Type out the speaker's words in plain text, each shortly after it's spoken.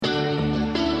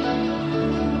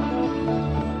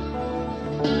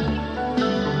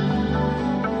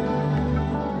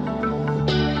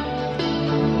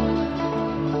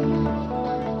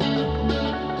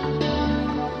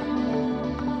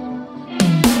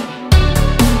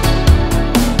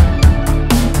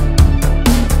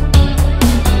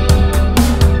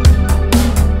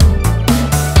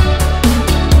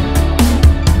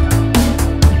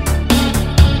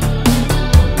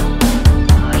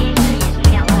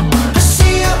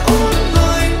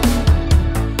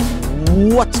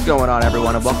What's going on,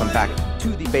 everyone, and welcome back to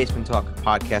the Basement Talk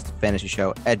podcast fantasy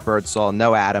show. Ed Birdsall,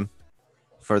 no Adam,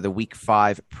 for the Week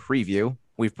 5 preview.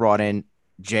 We've brought in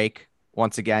Jake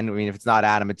once again. I mean, if it's not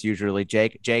Adam, it's usually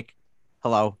Jake. Jake,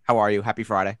 hello. How are you? Happy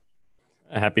Friday.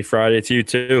 Happy Friday to you,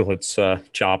 too. Let's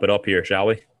chop it up here, shall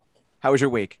we? How was your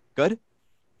week? Good?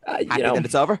 Happy that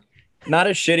it's over? Not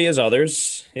as shitty as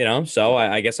others, so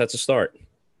I guess that's a start.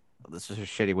 This was a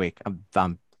shitty week.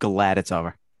 I'm glad it's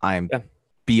over. I'm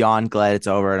beyond glad it's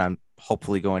over, and I'm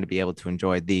hopefully going to be able to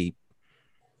enjoy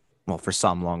for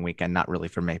some long weekend, not really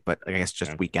for me, but I guess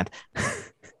just weekend.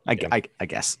 I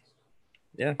guess.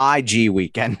 Yeah. IG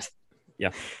weekend.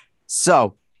 Yeah.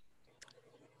 So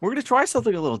we're going to try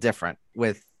something a little different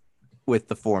with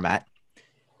the format.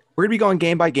 We're going to be going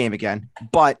game by game again,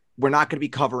 but we're not going to be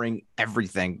covering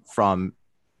everything from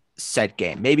said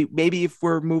game. Maybe if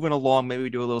we're moving along, maybe we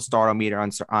do a little start meter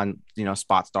on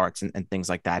spot starts and things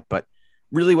like that. But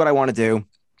really what I want to do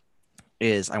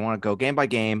is I want to go game by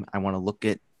game. I want to look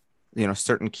at,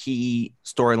 certain key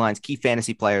storylines, key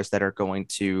fantasy players that are going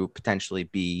to potentially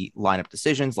be lineup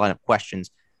decisions, lineup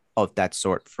questions of that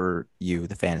sort for you,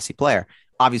 the fantasy player.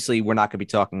 Obviously, we're not going to be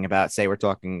talking about, we're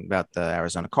talking about the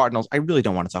Arizona Cardinals. I really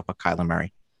don't want to talk about Kyler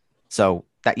Murray. So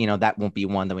that, that won't be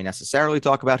one that we necessarily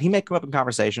talk about. He may come up in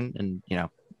conversation and,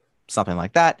 something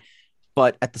like that.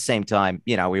 But at the same time,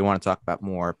 we want to talk about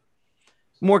more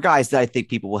guys that I think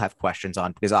people will have questions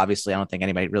on, because obviously I don't think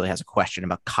anybody really has a question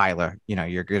about Kyler.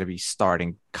 You're going to be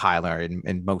starting Kyler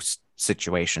in most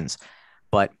situations.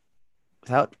 But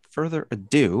without further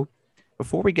ado,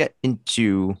 before we get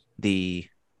into the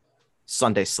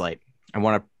Sunday slate, I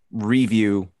want to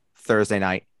review Thursday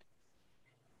night.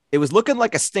 It was looking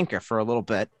like a stinker for a little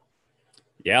bit.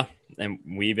 Yeah, and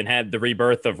we even had the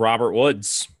rebirth of Robert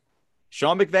Woods.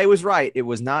 Sean McVay was right. It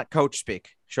was not coach speak.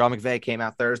 Sean McVay came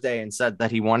out Thursday and said that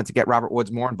he wanted to get Robert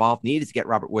Woods more involved, needed to get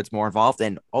Robert Woods more involved,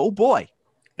 and oh boy,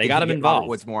 they got him involved. Robert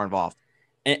Woods more involved.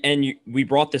 And we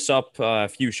brought this up a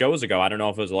few shows ago. I don't know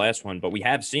if it was the last one, but we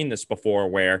have seen this before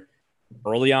where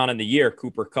early on in the year,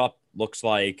 Cooper Kupp looks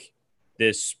like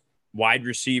this wide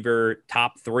receiver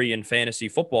top 3 in fantasy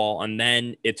football, and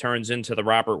then it turns into the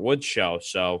Robert Woods show.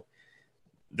 So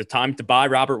the time to buy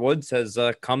Robert Woods has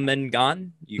come and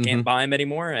gone. You can't buy him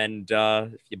anymore. And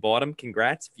if you bought him,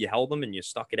 congrats. If you held him and you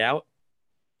stuck it out,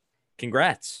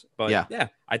 congrats. But yeah,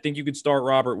 I think you could start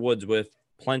Robert Woods with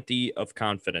plenty of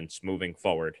confidence moving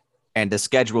forward. And the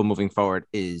schedule moving forward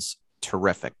is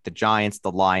terrific. The Giants,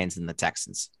 the Lions, and the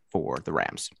Texans for the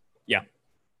Rams. Yeah.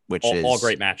 Which all, is all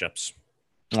great matchups.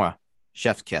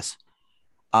 Chef's kiss.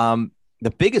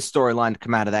 The biggest storyline to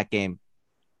come out of that game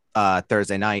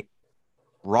Thursday night,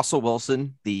 Russell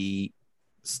Wilson, the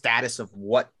status of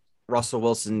what Russell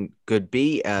Wilson could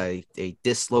be, a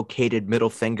dislocated middle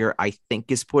finger, I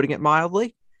think is putting it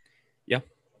mildly. Yeah,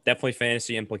 definitely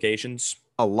fantasy implications.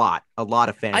 A lot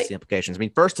of fantasy implications. I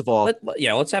mean, first of all,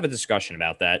 let's have a discussion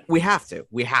about that. We have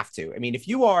to. I mean, if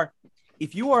you are,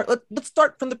 let's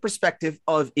start from the perspective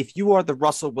of if you are the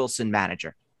Russell Wilson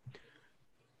manager.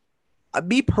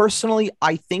 Me personally,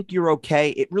 I think you're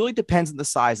okay. It really depends on the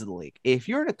size of the league. If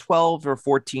you're in a 12 or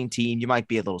 14 team, you might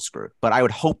be a little screwed, but I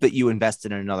would hope that you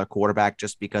invested in another quarterback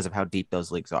just because of how deep those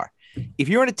leagues are. If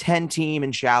you're in a 10 team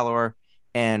and shallower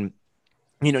and,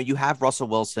 you have Russell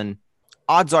Wilson,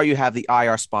 odds are you have the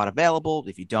IR spot available.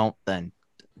 If you don't, then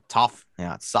tough.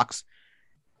 It sucks.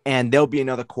 And there'll be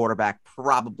another quarterback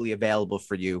probably available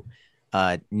for you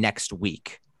next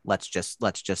week. Let's just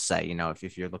say,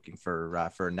 if you're looking for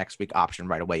a next week option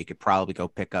right away, you could probably go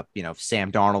pick up, if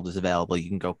Sam Darnold is available, you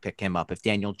can go pick him up. If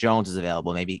Daniel Jones is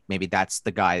available, maybe that's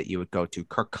the guy that you would go to.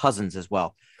 Kirk Cousins as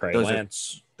well. Trey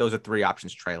Lance. Those are 3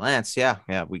 options. Trey Lance. Yeah.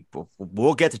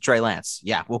 We'll get to Trey Lance.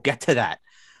 Yeah, we'll get to that.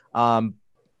 But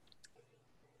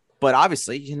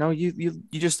obviously, you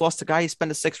just lost a guy you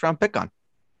spent a 6th round pick on,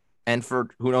 and for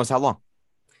who knows how long.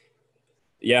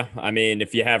 Yeah. I mean,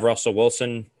 if you have Russell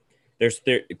Wilson, there's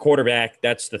the quarterback.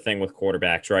 That's the thing with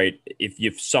quarterbacks, right? If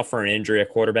you suffer an injury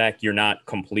at quarterback, you're not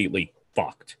completely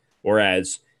fucked.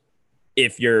 Whereas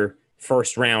if your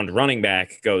first round running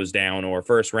back goes down or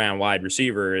first round wide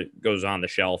receiver goes on the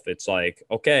shelf, it's like,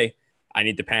 okay, I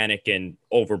need to panic and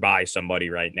overbuy somebody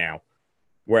right now.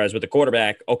 Whereas with the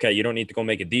quarterback, okay, you don't need to go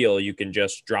make a deal. You can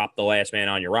just drop the last man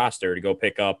on your roster to go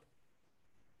pick up.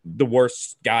 The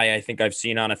worst guy I think I've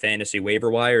seen on a fantasy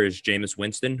waiver wire is Jameis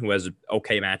Winston, who has an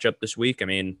okay matchup this week. I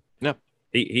mean,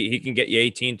 he can get you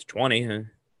 18 to 20.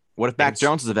 What if Mac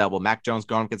Jones is available? Mac Jones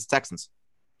going against the Texans.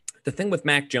 The thing with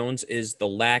Mac Jones is the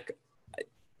lack.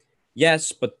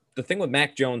 Yes, but the thing with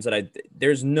Mac Jones that I'm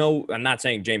not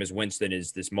saying Jameis Winston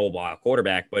is this mobile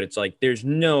quarterback, but it's like there's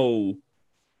no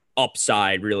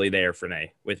upside really there for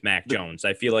me with Mac Jones.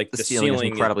 I feel like The the ceiling is ceiling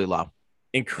is incredibly low.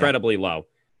 incredibly low.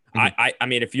 Mhm. I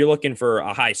mean, if you're looking for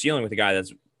a high ceiling with a guy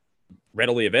that's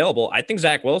readily available, I think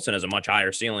Zach Wilson has a much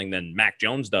higher ceiling than Mac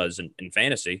Jones does in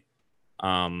fantasy.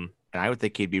 And I would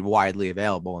think he'd be widely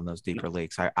available in those deeper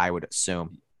leagues. I would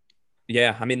assume.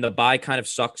 Yeah, I mean, the bye kind of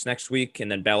sucks next week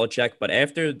and then Belichick, but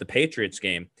after the Patriots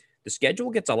game, the schedule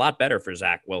gets a lot better for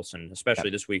Zach Wilson, especially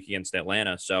this week against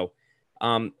Atlanta. So,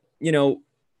 you know,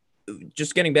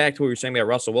 just getting back to what you were saying about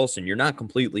Russell Wilson, you're not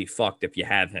completely fucked if you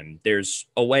have him. There's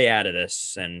a way out of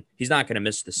this, and he's not going to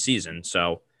miss the season.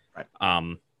 So,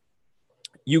 Right.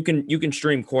 You can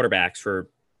stream quarterbacks for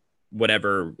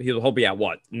whatever he'll be at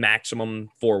what maximum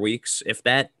 4 weeks, if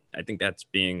that. I think that's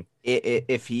being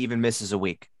If he even misses a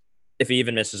week. if he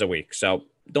even misses a week. So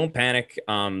don't panic.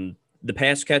 The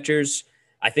pass catchers,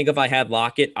 I think if I had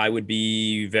Lockett, I would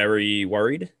be very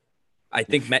worried. I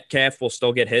think Metcalf will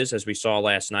still get his, as we saw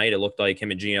last night. It looked like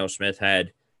him and Geno Smith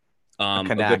had a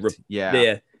Connect. good.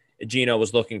 Yeah. Geno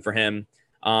was looking for him.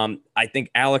 I think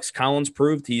Alex Collins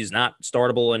proved he's not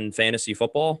startable in fantasy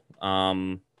football.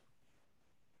 I'm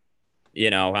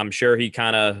sure he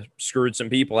kind of screwed some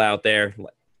people out there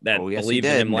that Yes, believed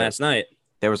in him last night.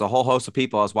 There was a whole host of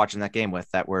people I was watching that game with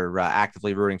that were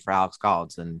actively rooting for Alex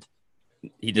Collins, and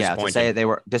He disappointed. to say they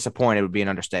were disappointed would be an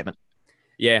understatement.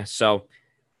 Yeah, so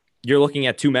you're looking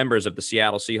at two members of the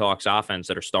Seattle Seahawks offense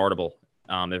that are startable.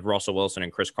 If Russell Wilson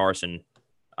and Chris Carson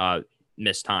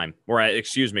miss time,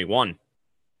 one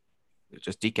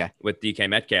Just DK. with DK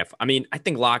Metcalf. I mean, I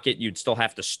think Lockett you'd still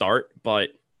have to start, but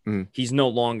he's no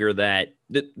longer that.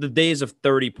 The days of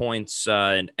 30 points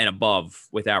and above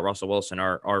without Russell Wilson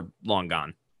are long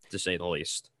gone, to say the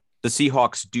least. The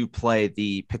Seahawks do play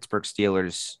the Pittsburgh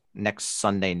Steelers next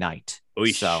Sunday night.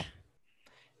 Oish. So,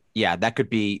 yeah, that could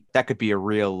be a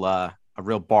real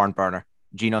barn burner.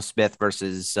 Geno Smith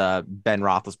versus Ben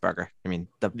Roethlisberger. I mean,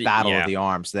 the battle of the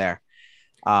arms there.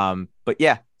 But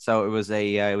yeah, so it was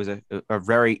a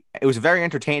very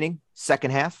entertaining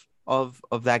second half of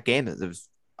that game. It was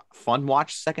a fun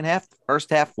watch. Second half. First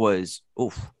half was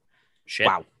shit.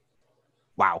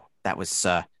 Wow. That was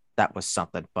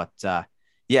something. But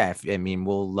yeah,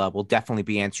 we'll definitely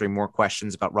be answering more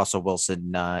questions about Russell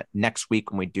Wilson next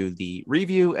week when we do the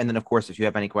review. And then, of course, if you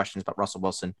have any questions about Russell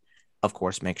Wilson, of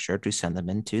course, make sure to send them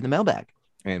into the mailbag.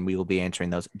 And we will be answering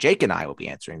those. Jake and I will be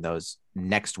answering those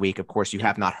next week. Of course, you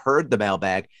have not heard the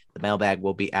mailbag. The mailbag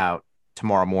will be out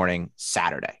tomorrow morning,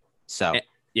 Saturday. So,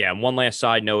 yeah. And one last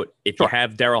side note: if you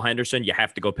have Darrell Henderson, you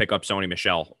have to go pick up Sony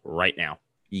Michel right now.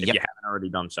 If you haven't already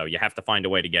done so, you have to find a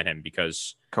way to get him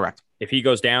because correct. If he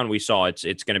goes down, we saw it's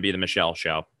going to be the Michel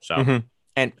show. So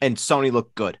and Sony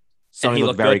looked good. Sony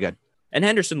looked very good. And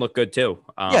Henderson looked good too.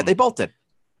 Yeah, they both did.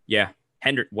 Yeah,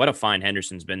 what a find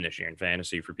Henderson's been this year in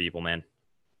fantasy for people, man.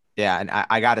 Yeah, and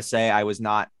I got to say, I was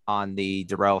not on the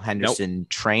Darrell Henderson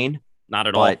train. Not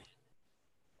at all. But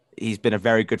he's been a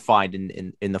very good find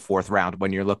in the fourth round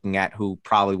when you're looking at who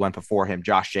probably went before him: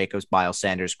 Josh Jacobs, Miles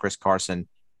Sanders, Chris Carson,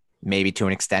 maybe to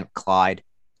an extent Clyde.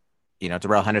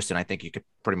 Darrell Henderson, I think you could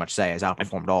pretty much say has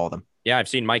outperformed all of them. Yeah, I've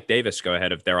seen Mike Davis go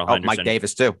ahead of Darrell Henderson.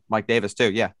 Mike Davis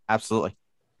too. Yeah, absolutely.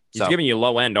 He's giving you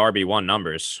low-end RB1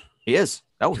 numbers. He is.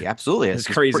 Oh, he absolutely is.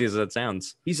 As crazy as that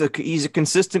sounds. He's a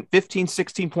consistent 15,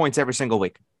 16 points every single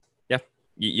week. Yeah.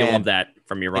 You love that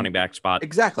from your running back spot.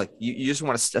 Exactly. You just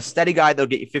want a steady guy that'll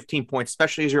get you 15 points,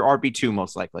 especially as your RB2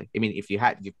 most likely. I mean, if you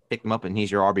picked him up and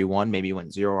he's your RB1, maybe you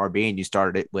went 0 RB and you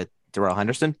started it with Darrell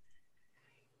Henderson.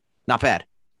 Not bad.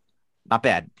 Not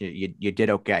bad. You did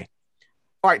okay.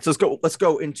 All right, so let's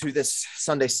go into this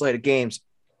Sunday slate of games.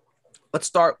 Let's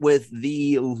start with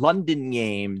the London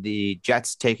game, the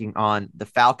Jets taking on the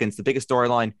Falcons. The biggest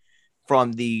storyline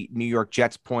from the New York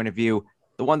Jets point of view,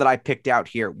 the one that I picked out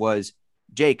here was,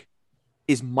 Jake,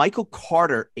 is Michael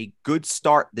Carter a good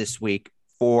start this week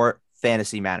for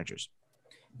fantasy managers?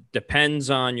 Depends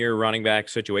on your running back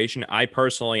situation. I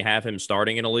personally have him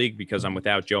starting in a league because I'm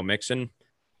without Joe Mixon.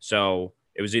 So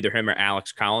it was either him or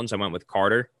Alex Collins. I went with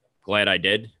Carter. Glad I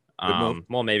did.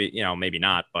 Well, maybe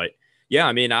not, but yeah,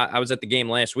 I mean, I was at the game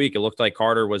last week. It looked like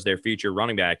Carter was their future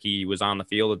running back. He was on the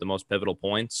field at the most pivotal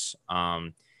points.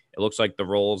 It looks like the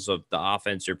roles of the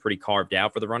offense are pretty carved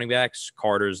out for the running backs.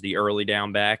 Carter's the early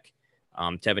down back.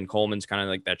 Tevin Coleman's kind of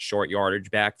like that short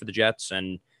yardage back for the Jets.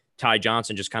 And Ty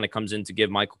Johnson just kind of comes in to give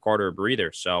Michael Carter a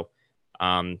breather. So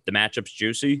the matchup's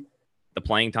juicy. The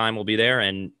playing time will be there.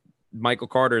 And Michael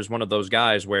Carter is one of those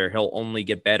guys where he'll only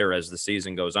get better as the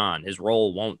season goes on. His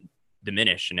role won't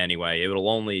diminish in any way. It will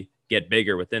only get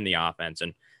bigger within the offense.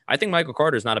 And I think Michael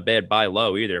Carter is not a bad buy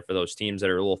low either for those teams that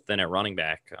are a little thin at running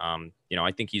back.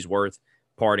 I think he's worth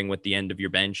parting with the end of your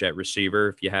bench at receiver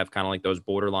if you have kind of like those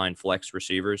borderline flex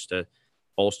receivers to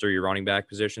bolster your running back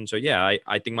position. So, yeah,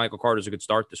 I think Michael Carter's a good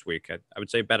start this week. I would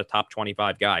say about a top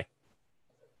 25 guy.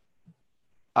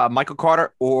 Michael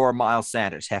Carter or Miles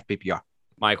Sanders, half PPR.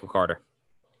 Michael Carter.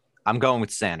 I'm going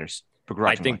with Sanders.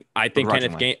 I think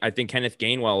Kenneth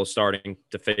Gainwell is starting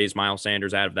to phase Miles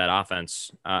Sanders out of that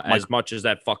offense. As much as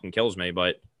that fucking kills me,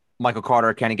 but Michael Carter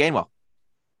or Kenny Gainwell.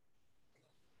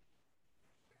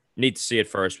 Need to see it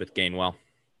first with Gainwell. All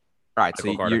right,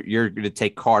 Michael so you're going to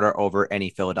take Carter over any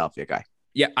Philadelphia guy.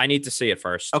 Yeah, I need to see it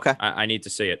first. Okay, I need to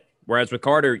see it. Whereas with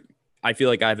Carter, I feel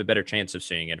like I have a better chance of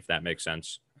seeing it, if that makes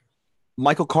sense.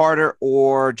 Michael Carter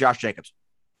or Josh Jacobs?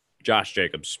 Josh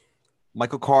Jacobs.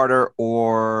 Michael Carter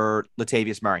or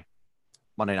Latavius Murray?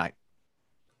 Monday night.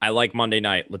 I like Monday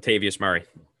night. Latavius Murray.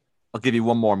 I'll give you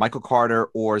one more. Michael Carter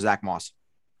or Zach Moss?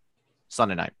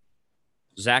 Sunday night.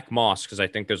 Zach Moss, because I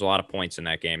think there's a lot of points in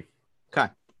that game. Okay.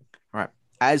 All right.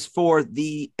 As for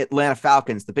the Atlanta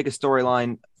Falcons, the biggest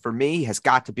storyline for me has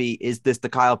got to be, is this the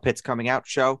Kyle Pitts coming out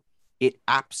show? It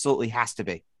absolutely has to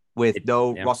be. With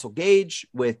Russell Gage,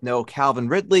 with no Calvin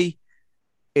Ridley.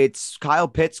 It's Kyle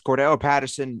Pitts, Cordero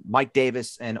Patterson, Mike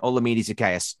Davis, and Olamide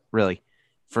Zaccheaus, really,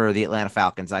 for the Atlanta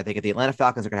Falcons. I think if the Atlanta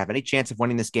Falcons are going to have any chance of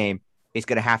winning this game, it's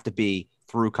going to have to be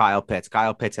through Kyle Pitts.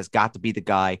 Kyle Pitts has got to be the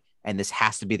guy, and this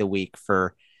has to be the week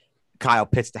for Kyle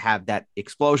Pitts to have that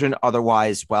explosion.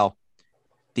 Otherwise, well,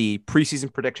 the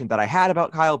preseason prediction that I had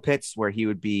about Kyle Pitts, where he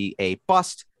would be a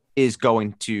bust, is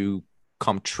going to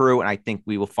come true. And I think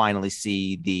we will finally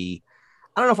see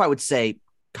I don't know if I would say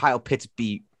Kyle Pitts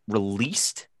be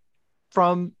released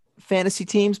from fantasy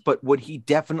teams, but would he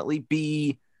definitely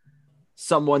be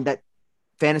someone that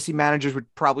fantasy managers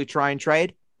would probably try and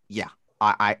trade? Yeah,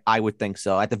 I would think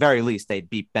so. At the very least, they'd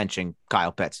be benching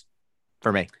Kyle Pitts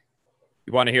for me.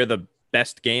 You want to hear the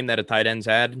best game that a tight end's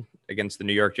had against the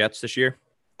New York Jets this year?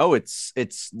 Oh, it's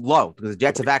low because the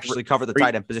Jets have actually covered the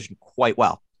tight end position quite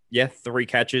well. Yeah, 3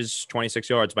 catches, 26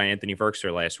 yards by Anthony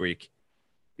Firkser last week.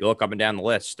 You look up and down the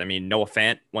list. I mean, Noah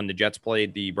Fant, when the Jets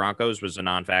played the Broncos, was a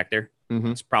non-factor.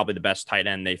 Mm-hmm. It's probably the best tight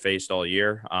end they faced all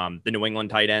year. The New England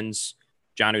tight ends,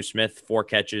 Jonnu Smith, 4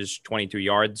 catches, 22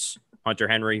 yards. Hunter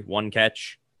Henry, 1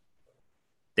 catch.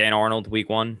 Dan Arnold, week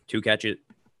 1, 2 catches.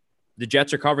 The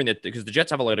Jets are covering it because the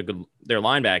Jets have a lot of good. Their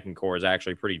linebacking core is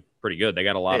actually pretty good. They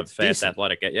got a lot of fast, decent.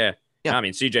 Athletic. Yeah. I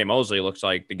mean, C.J. Mosley looks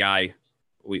like the guy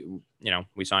we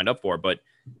signed up for. But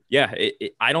yeah,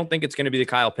 I don't think it's going to be the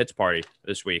Kyle Pitts party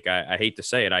this week. I hate to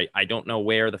say it. I don't know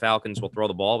where the Falcons will throw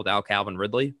the ball without Calvin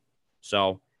Ridley.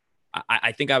 So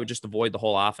I think I would just avoid the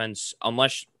whole offense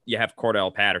unless you have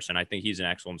Cordell Patterson. I think he's an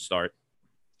excellent start.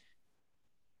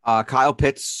 Kyle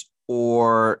Pitts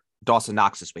or Dawson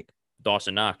Knox this week?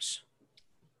 Dawson Knox.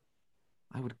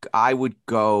 I would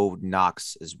go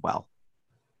Knox as well.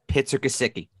 Pitts or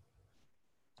Gesicki?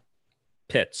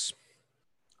 Pitts.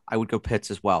 I would go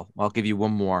Pitts as well. I'll give you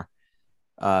one more.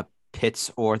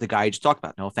 Pitts or the guy you just talked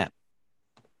about, Noah Fant.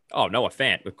 Oh, Noah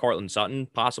Fant with Cortland Sutton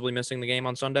possibly missing the game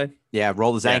on Sunday. Yeah,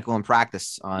 rolled his ankle in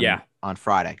practice on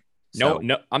Friday. So.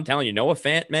 No, I'm telling you, Noah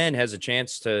Fant, man, has a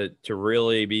chance to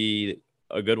really be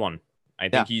a good one. I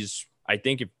think he's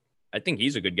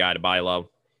a good guy to buy low.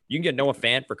 You can get Noah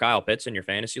Fant for Kyle Pitts in your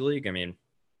fantasy league. I mean,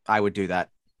 I would do that.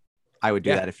 I would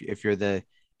do that if you're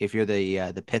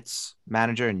the Pitts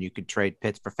manager and you could trade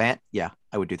Pitts for Fant. Yeah,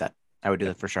 I would do that. I would do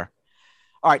that for sure.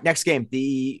 All right, next game,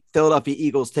 the Philadelphia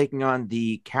Eagles taking on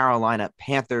the Carolina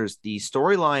Panthers. The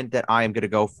storyline that I am going to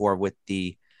go for with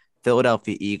the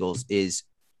Philadelphia Eagles is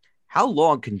how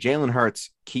long can Jalen Hurts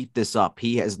keep this up?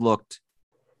 He has looked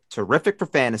terrific for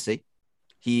fantasy.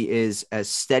 He is as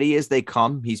steady as they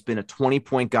come. He's been a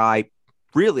 20-point guy.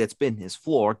 Really, it's been his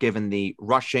floor, given the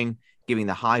rushing, giving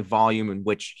the high volume in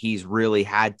which he's really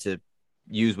had to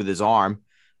use with his arm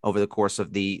over the course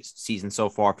of the season so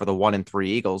far for the 1-3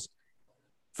 Eagles.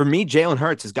 For me, Jalen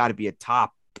Hurts has got to be a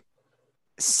top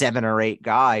 7 or 8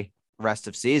 guy rest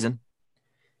of season.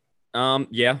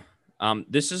 Yeah.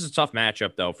 This is a tough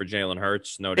matchup though for Jalen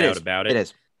Hurts, no doubt about it. It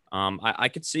is. I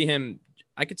could see him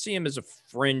as a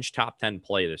fringe top 10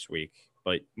 play this week,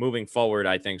 but moving forward,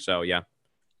 I think so. Yeah.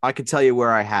 I could tell you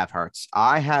where I have Hurts.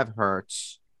 I have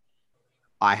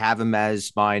him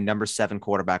as my number 7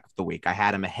 quarterback of the week. I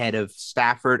had him ahead of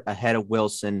Stafford, ahead of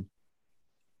Wilson,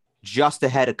 just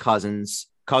ahead of Cousins.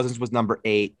 Cousins was number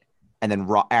 8, and then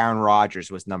Aaron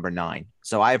Rodgers was number 9.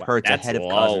 So I have Hurts ahead of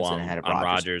Cousins and ahead of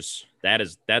Rodgers.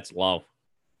 That's low.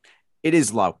 It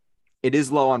is low. It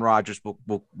is low on Rodgers.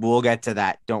 We'll get to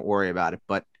that. Don't worry about it.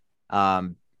 But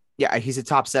he's a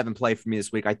top 7 play for me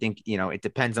this week. I think it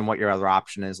depends on what your other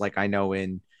option is. Like I know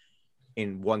in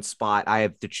in one spot. I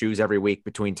have to choose every week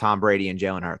between Tom Brady and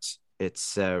Jalen Hurts.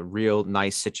 It's a real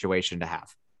nice situation to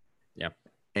have. Yeah.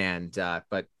 And,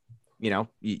 but,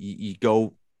 you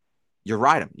go, you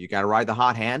ride him. You got to ride the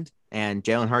hot hand. And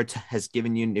Jalen Hurts has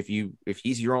given you, if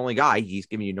he's your only guy, he's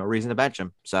giving you no reason to bench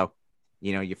him. So,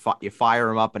 you fire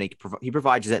him up, and he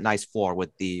provides you that nice floor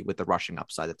with the rushing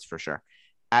upside. That's for sure.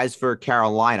 As for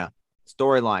Carolina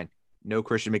storyline, no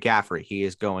Christian McCaffrey. He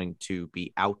is going to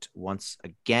be out once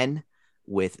again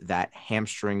with that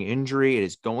hamstring injury. It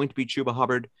is going to be Chuba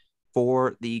Hubbard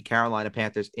for the Carolina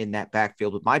Panthers in that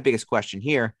backfield. But my biggest question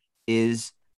here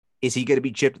is he going to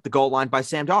be chipped at the goal line by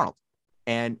Sam Darnold?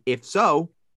 And if so,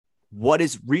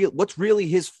 what's really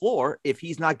his floor if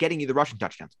he's not getting you the rushing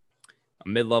touchdowns? A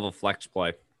mid-level flex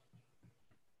play.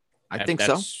 I think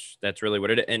so. That's really what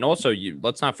it is. And also,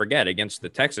 let's not forget, against the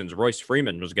Texans, Royce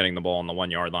Freeman was getting the ball on the 1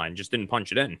 yard line, just didn't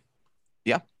punch it in.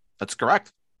 Yeah, that's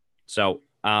correct. So,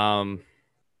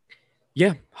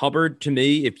 yeah, Hubbard, to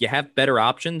me, if you have better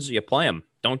options, you play him.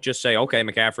 Don't just say, okay,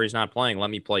 McCaffrey's not playing,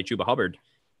 let me play Chuba Hubbard.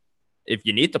 If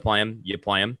you need to play him, you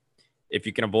play him. If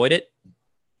you can avoid it,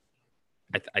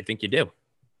 I think you do.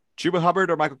 Chuba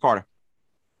Hubbard or Michael Carter?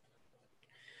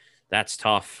 That's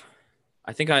tough.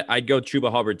 I think I'd go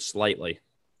Chuba Hubbard slightly.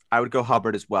 I would go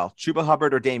Hubbard as well. Chuba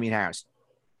Hubbard or Damian Harris?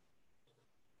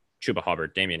 Chuba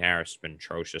Hubbard. Damian Harris has been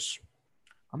atrocious.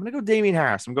 I'm going to go Damian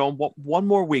Harris. I'm going one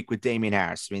more week with Damian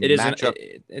Harris. I mean,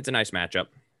 it's a nice matchup.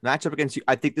 Matchup against you.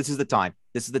 I think this is the time.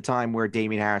 This is the time where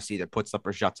Damian Harris either puts up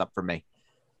or shuts up for me.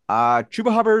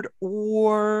 Chuba Hubbard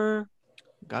or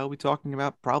guy we'll be talking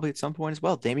about probably at some point as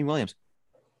well, Damian Williams.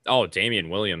 Oh, Damian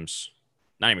Williams.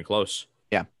 Not even close.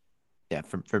 Yeah,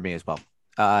 for me as well.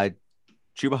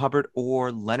 Chuba Hubbard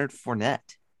or Leonard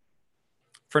Fournette?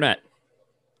 Fournette.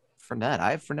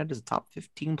 I have Fournette as a top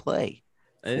 15 play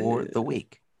for the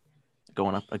week,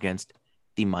 going up against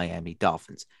the Miami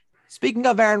Dolphins. Speaking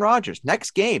of Aaron Rodgers,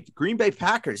 next game, the Green Bay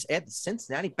Packers at the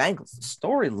Cincinnati Bengals. The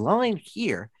storyline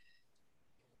here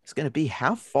is going to be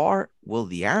how far will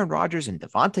the Aaron Rodgers and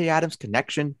Davante Adams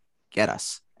connection get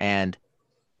us? And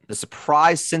the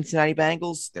surprise Cincinnati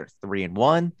Bengals, they're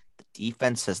 3-1. The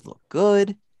defense has looked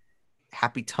good.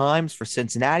 Happy times for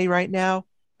Cincinnati right now.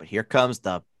 But here comes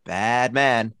the bad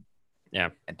man. Yeah.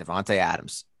 And Davante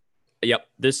Adams. Yep.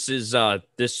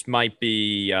 This might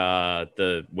be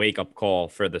the wake-up call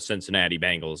for the Cincinnati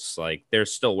Bengals. Like,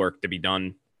 there's still work to be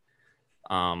done.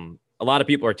 A lot of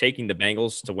people are taking the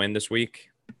Bengals to win this week.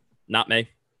 Not me.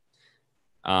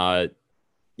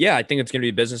 Yeah, I think it's going to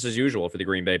be business as usual for the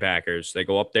Green Bay Packers. They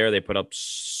go up there, they put up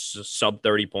sub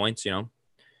 30 points,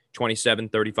 27,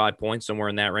 35 points, somewhere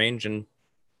in that range, and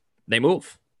they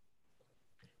move.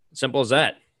 Simple as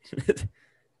that.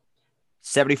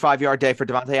 75-yard day for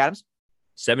Davante Adams?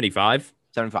 75?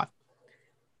 75.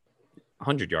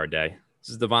 100-yard day. This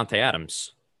is Davante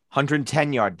Adams.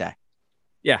 110-yard day.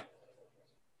 Yeah.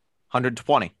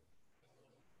 120.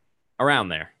 Around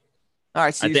there. All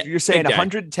right, so you're saying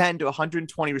 110 to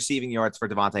 120 receiving yards for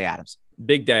Davante Adams.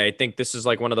 Big day. I think this is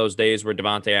like one of those days where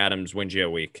Davante Adams wins you a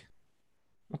week.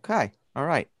 Okay. All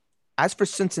right. As for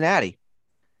Cincinnati,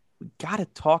 we got to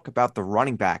talk about the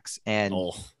running backs and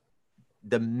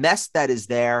the mess that is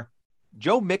there.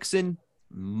 Joe Mixon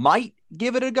might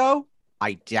give it a go.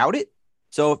 I doubt it.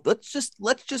 So let's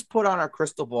just put on our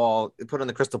crystal ball, put on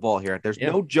the crystal ball here. There's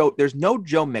no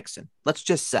Joe Mixon. Let's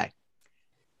just say.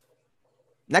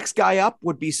 Next guy up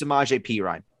would be Samaje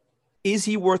Perine. Is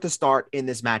he worth a start in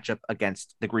this matchup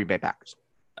against the Green Bay Packers?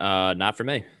 Not for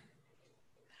me.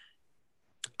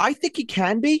 I think he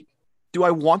can be. Do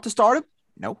I want to start him?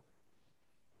 No.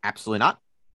 Absolutely not.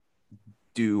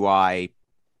 Do I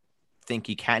think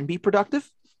he can be productive?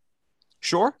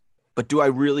 Sure. But do I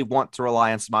really want to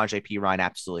rely on Samaje Perine?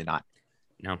 Absolutely not.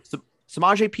 No.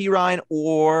 Samaje Perine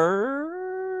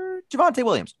or Javonte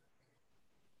Williams?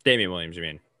 Damian Williams, you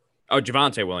mean? Oh,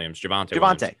 Javonte Williams.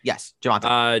 Javonte. Yes.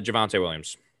 Javonte. Javonte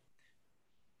Williams.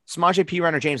 Samaje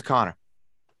Perine or James Conner?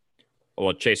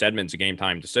 Well, Chase Edmonds, a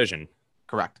game-time decision.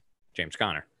 Correct. James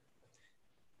Conner.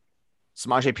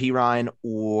 Samaje Perine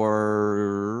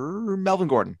or Melvin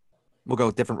Gordon? We'll go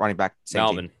with different running back.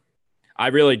 Melvin. Team. I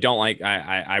really don't like.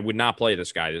 I would not play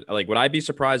this guy. Like, would I be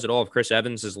surprised at all if Chris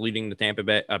Evans is leading the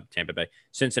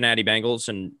Cincinnati Bengals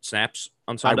and snaps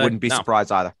on Sunday? I wouldn't be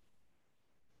surprised either.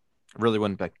 I really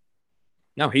wouldn't be.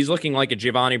 No, he's looking like a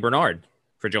Giovanni Bernard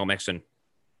for Joe Mixon.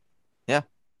 Yeah.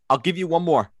 I'll give you one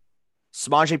more.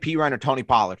 Samaje Perine or Tony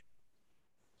Pollard?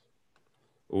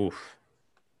 Oof.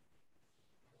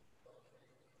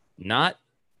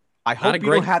 I hope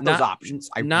you don't have those options.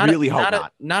 I really hope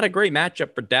not. Not a great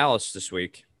matchup for Dallas this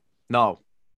week. No.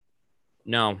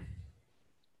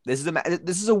 This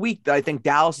is a week that I think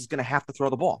Dallas is going to have to throw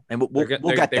the ball, and we'll get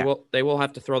there. They will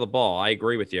have to throw the ball. I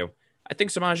agree with you. I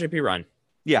think Samaje Perine.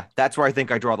 Yeah, that's where I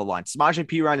think I draw the line. Samaje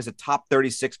Perine is a top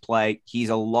 36 play. He's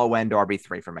a low end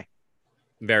RB3 for me.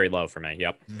 Very low for me.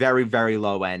 Yep. Very, very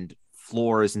low end.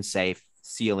 Floor isn't safe.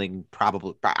 Ceiling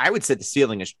probably. I would say the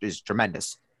ceiling is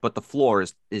tremendous, but the floor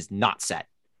is not set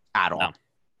at all. No.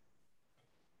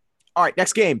 All right,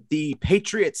 next game. The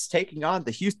Patriots taking on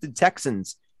the Houston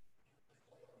Texans.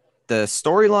 The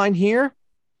storyline here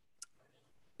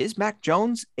is Mac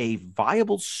Jones a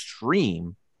viable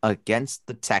stream against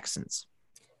the Texans?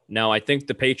 No, I think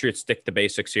the Patriots stick to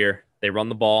basics here. They run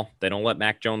the ball. They don't let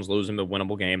Mac Jones lose him a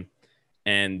winnable game.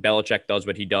 And Belichick does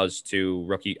what he does to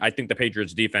rookie. I think the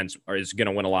Patriots defense is going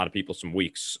to win a lot of people some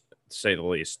weeks, to say the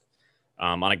least.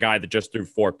 On a guy that just threw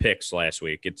 4 picks last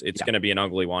week. It's going to be an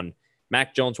ugly one.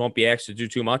 Mac Jones won't be asked to do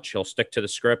too much. He'll stick to the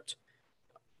script.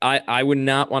 I would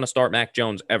not want to start Mac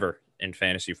Jones ever in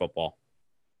fantasy football.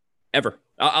 Ever.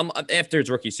 After his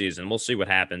rookie season. We'll see what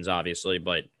happens, obviously.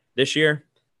 But this year,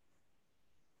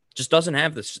 just doesn't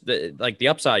have this. The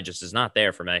upside just is not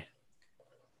there for me.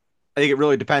 I think it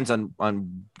really depends on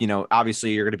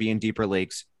obviously you're going to be in deeper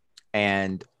leagues.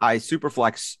 And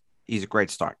Superflex, he's a great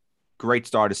start. Great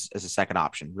start as a second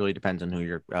option. Really depends on who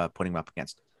you're putting him up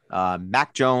against.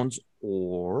 Mac Jones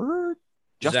or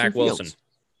Justin Zach Fields. Wilson.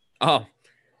 Oh,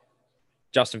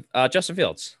 Justin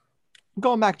Fields. I'm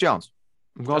going Mac Jones.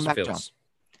 Jones.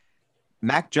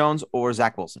 Mac Jones or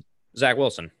Zach Wilson. Zach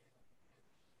Wilson.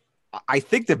 I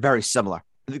think they're very similar.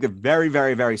 I think they're very,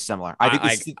 very, very similar.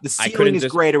 I think the ceiling is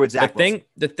greater with Zach Wilson.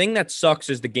 The thing that sucks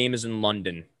is the game is in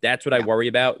London. That's what I worry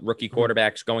about. Rookie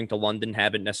quarterbacks going to London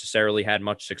haven't necessarily had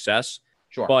much success.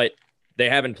 Sure. But they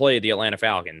haven't played the Atlanta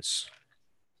Falcons.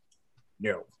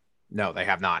 No, they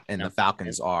have not. And the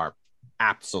Falcons are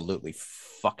absolutely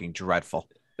fucking dreadful.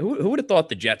 Who would have thought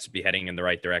the Jets would be heading in the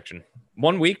right direction?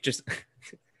 1 week, just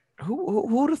who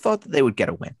would have thought that they would get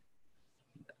a win?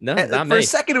 No, not me. For a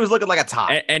second, it was looking like a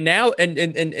tie. And now,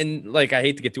 and like, I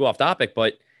hate to get too off topic,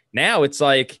 but now it's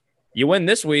like you win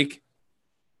this week,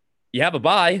 you have a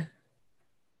bye,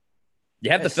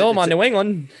 you have the film on New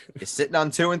England. You're sitting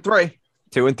on 2-3.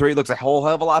 2-3 looks a whole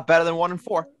hell of a lot better than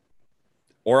 1-4,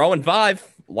 or 0-5,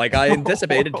 like I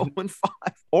anticipated. 0-5,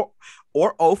 or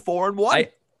 0-4-1.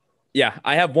 Yeah,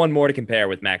 I have one more to compare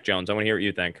with Mac Jones. I want to hear what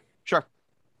you think. Sure.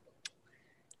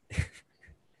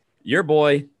 Your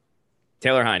boy,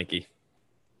 Taylor Heineke.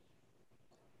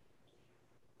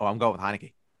 Oh, I'm going with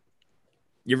Heineke.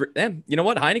 You know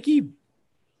what? Heineke?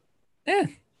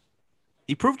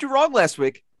 He proved you wrong last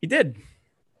week. He did.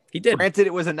 Granted,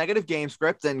 it was a negative game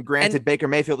script, and Baker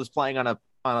Mayfield is playing on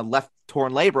a left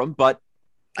torn labrum, but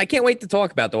I can't wait to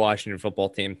talk about the Washington football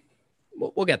team.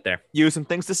 We'll get there. You have some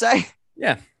things to say?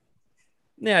 Yeah,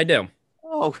 I do.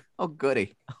 Oh,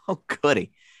 goody.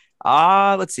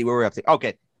 Let's see where we're up to.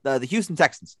 Okay, the Houston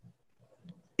Texans.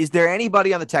 Is there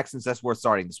anybody on the Texans that's worth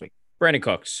starting this week? Brandon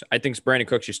Cooks. I think Brandon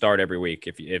Cooks you start every week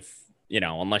if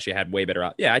unless you had way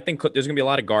better. Yeah, I think there's going to be a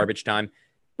lot of garbage time.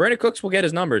 Brandon Cooks will get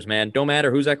his numbers, man. Don't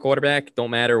matter who's at quarterback. Don't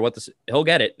matter he'll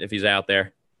get it if he's out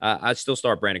there. I'd still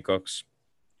start Brandon Cooks.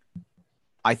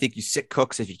 I think you sit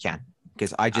Cooks if you can,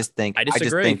 because I disagree. I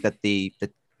just think that the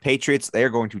Patriots,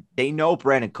 they know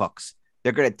Brandon Cooks.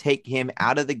 They're going to take him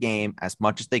out of the game as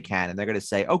much as they can, and they're going to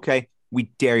say, okay, we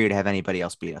dare you to have anybody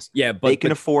else beat us. Yeah, but they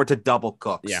can afford to double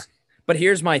Cooks. Yeah, but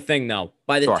here's my thing, though.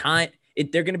 By the time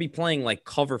they're going to be playing like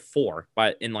cover 4,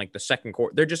 but in like the second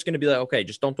quarter, they're just going to be like, okay,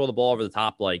 just don't throw the ball over the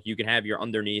top. Like you can have your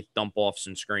underneath dump offs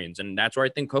and screens, and that's where I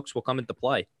think Cooks will come into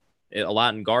play a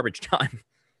lot in garbage time.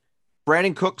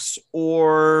 Brandon Cooks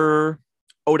or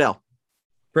Odell?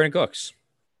 Brandon Cooks.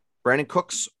 Brandon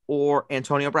Cooks or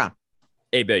Antonio Brown?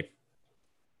 AB.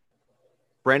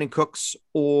 Brandon Cooks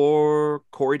or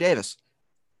Corey Davis?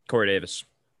 Corey Davis.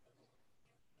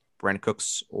 Brandon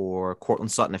Cooks or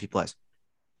Cortland Sutton if he plays?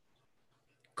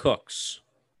 Cooks.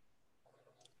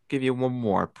 Give you one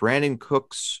more. Brandon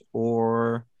Cooks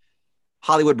or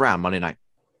Hollywood Brown Monday night?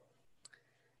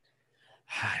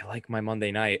 I like my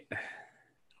Monday night.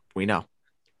 We know.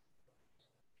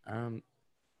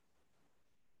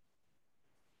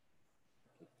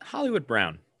 Hollywood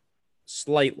Brown.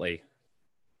 Slightly.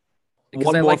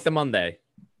 Because I like the Monday.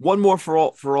 One more for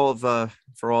all of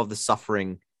the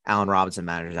suffering Allen Robinson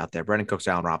managers out there. Brandon Cooks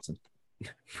or Allen Robinson?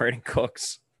 Brandon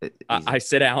Cooks. I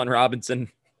said Allen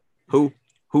Robinson. Who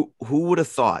would have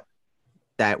thought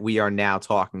that we are now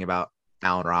talking about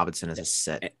Allen Robinson as a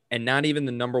sit? And not even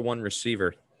the number 1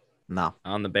 receiver. No.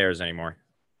 On the Bears anymore.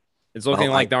 It's looking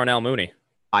like Darnell Mooney.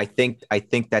 I think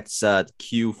that's the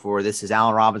cue for this is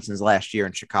Allen Robinson's last year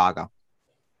in Chicago.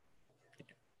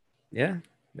 Yeah.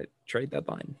 trade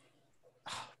deadline.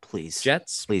 Please.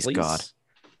 Jets, Please, God.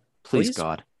 Please,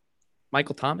 God.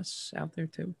 Michael Thomas out there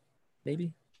too,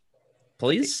 maybe.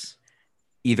 Please.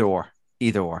 Either or,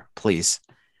 please.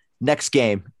 Next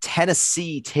game,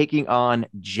 Tennessee taking on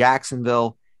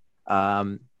Jacksonville.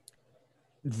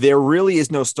 There really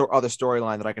is no other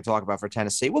storyline that I can talk about for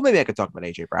Tennessee. Well, maybe I could talk about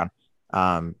AJ Brown.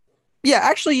 Yeah,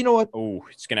 actually, you know what? Oh,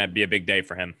 it's gonna be a big day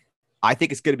for him. I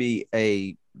think it's going to be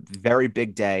a very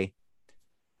big day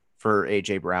for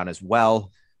AJ Brown as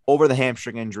well. Over the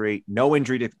hamstring injury, no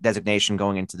injury designation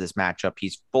going into this matchup.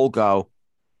 He's full go.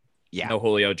 Yeah. No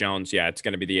Julio Jones. Yeah, it's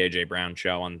going to be the AJ Brown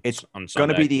show on Sunday. Going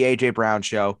to be the AJ Brown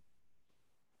show.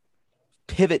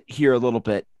 Pivot here a little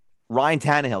bit. Ryan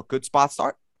Tannehill, good spot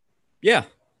start. Yeah.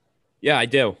 Yeah, I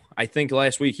do. I think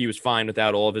last week he was fine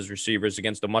without all of his receivers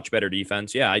against a much better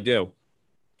defense. Yeah, I do.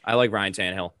 I like Ryan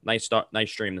Tannehill. Nice start,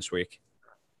 nice stream this week.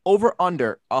 Over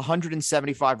under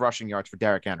 175 rushing yards for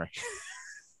Derrick Henry.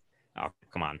 Oh,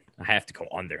 come on. I have to go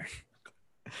under.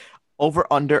 Over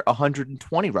under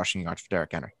 120 rushing yards for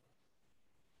Derrick Henry.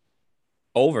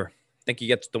 Over. I think he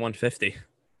gets to 150.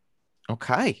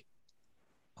 Okay.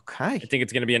 I think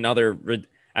it's going to be another.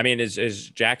 I mean, is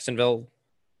Jacksonville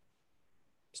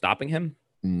stopping him?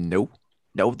 No.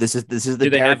 This is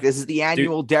the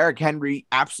annual Derrick Henry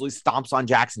absolutely stomps on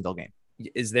Jacksonville game.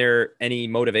 Is there any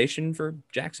motivation for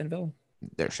Jacksonville?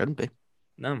 There shouldn't be.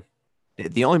 No.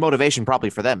 The only motivation probably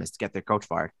for them is to get their coach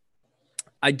fired.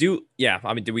 I do. Yeah.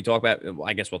 I mean, did we talk about?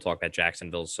 I guess we'll talk about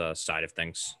Jacksonville's side of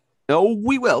things. Oh,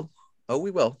 we will. I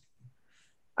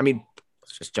mean,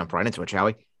 let's just jump right into it, shall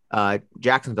we?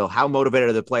 Jacksonville, how motivated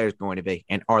are the players going to be?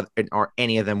 And are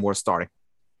any of them worth starting?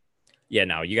 Yeah,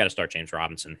 no, you got to start James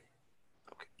Robinson.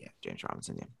 Okay, yeah, James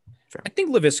Robinson, yeah. Fair. I think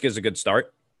Laviska is a good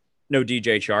start. No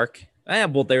DJ Chark.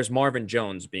 Well, there's Marvin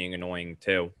Jones being annoying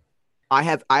too.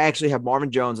 I actually have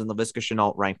Marvin Jones and Laviska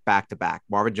Shenault ranked back to back.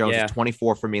 Marvin Jones is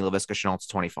 24 for me. Laviska Chenault's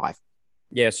 25.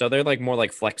 Yeah, so they're like more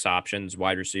like flex options,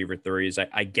 wide receiver threes.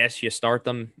 I guess you start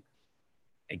them.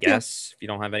 I guess if you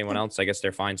don't have anyone else, I guess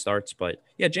they're fine starts. But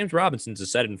yeah, James Robinson's a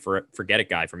set and forget it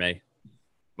guy for me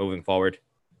moving forward.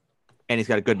 And he's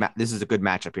got a good this is a good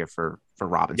matchup here for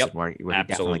Robinson where he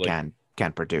definitely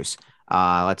can produce.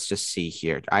 Let's just see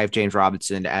here. I have James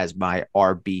Robinson as my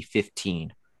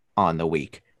RB15 on the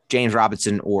week. James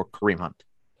Robinson or Kareem Hunt?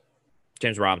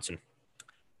 James Robinson.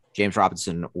 James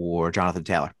Robinson or Jonathan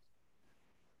Taylor?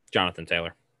 Jonathan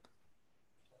Taylor.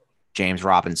 James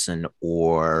Robinson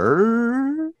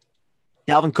or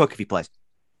Dalvin Cook if he plays.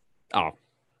 Oh.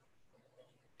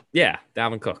 Yeah,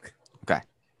 Dalvin Cook. Okay.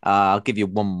 I'll give you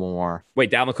one more.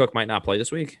 Wait, Dalvin Cook might not play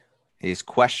this week? He's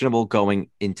questionable going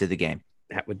into the game.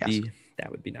 That would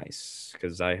be nice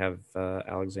because I have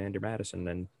Alexander Madison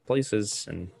and places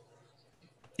and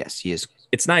yes, he is.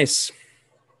 It's nice.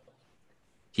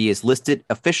 He is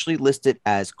officially listed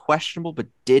as questionable, but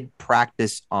did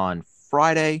practice on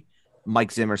Friday.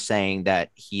 Mike Zimmer saying that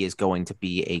he is going to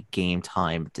be a game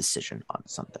time decision on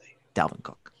Sunday. Dalvin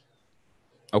Cook.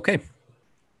 Okay.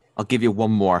 I'll give you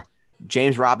one more.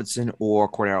 James Robinson or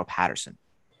Cordero Patterson?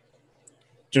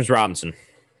 James Robinson.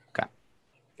 Okay.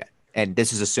 And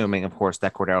this is assuming, of course,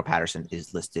 that Cordero Patterson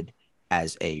is listed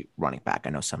as a running back. I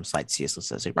know some sites he is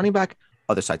listed as a running back.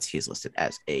 Other sites he is listed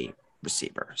as a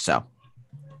receiver. So,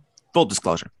 full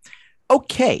disclosure.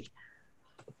 Okay.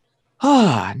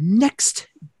 Next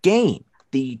game.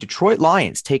 The Detroit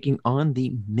Lions taking on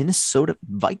the Minnesota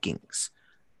Vikings.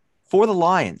 For the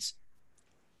Lions,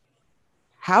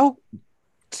 how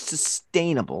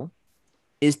sustainable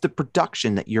is the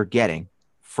production that you're getting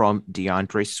from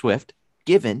DeAndre Swift,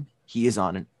 given he is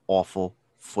on an awful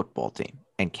football team?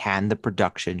 And can the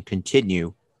production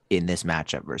continue in this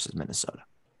matchup versus Minnesota?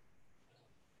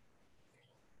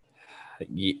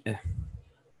 Yeah.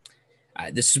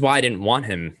 This is why I didn't want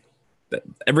him.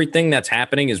 Everything that's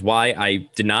happening is why I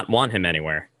did not want him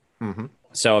anywhere. Mm-hmm.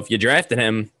 So if you drafted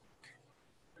him,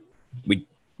 we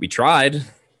tried.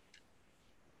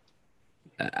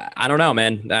 I don't know,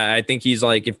 man. I think he's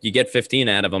like, if you get 15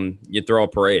 out of him, you throw a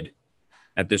parade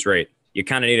at this rate. You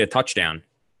kind of need a touchdown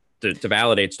to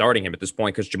validate starting him at this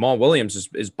point because Jamal Williams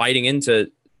is biting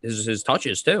into his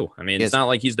touches too. I mean, it's not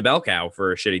like he's the bell cow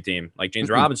for a shitty team like James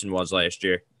Robinson was last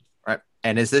year. Right.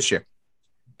 And is this year.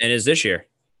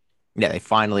 Yeah, they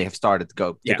finally have started to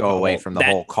go away from the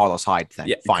whole Carlos Hyde thing.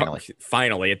 Yeah,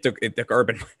 finally. It took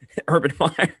Urban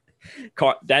Meyer.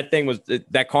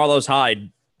 That Carlos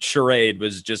Hyde charade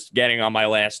was just getting on my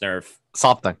last nerve.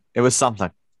 It was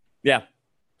something. Yeah.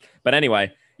 But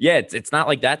anyway, yeah, it's not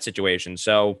like that situation.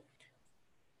 So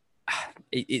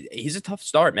he's a tough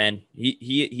start, man.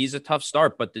 He's a tough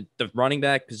start, but the running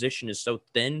back position is so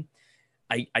thin.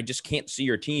 I just can't see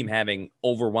your team having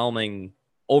overwhelmingly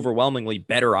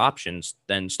better options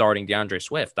than starting DeAndre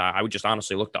Swift. I would just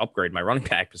honestly look to upgrade my running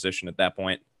back position at that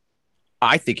point.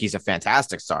 I think he's a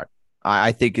fantastic start.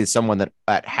 I think is someone that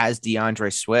has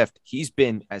DeAndre Swift. He's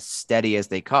been as steady as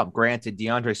they come. Granted,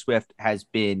 DeAndre Swift has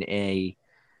been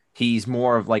he's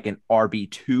more of like an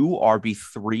RB2,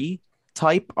 RB3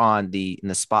 type in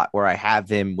the spot where I have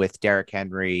him with Derrick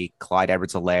Henry, Clyde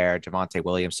Edwards-Helaire, Javonte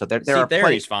Williams. So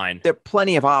He's fine. There are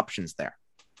plenty of options there.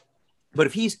 But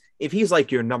if he's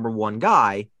like your number one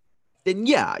guy, then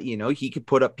yeah, he could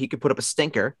put up a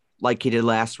stinker like he did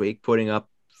last week, putting up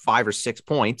 5 or 6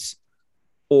 points,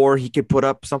 or he could put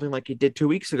up something like he did 2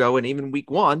 weeks ago, and even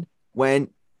week 1 when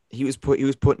he was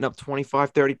putting up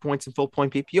 25, 30 points in full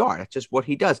point PPR. That's just what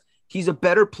he does. He's a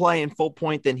better play in full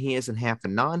point than he is in half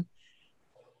and none.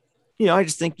 I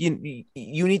just think you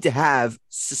need to have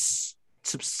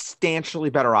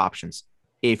substantially better options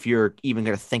if you're even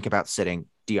going to think about sitting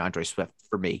DeAndre Swift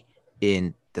for me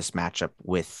in this matchup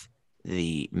with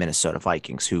the Minnesota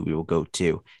Vikings, who we will go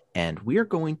to. And we are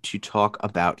going to talk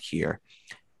about here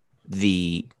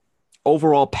the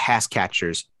overall pass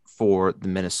catchers for the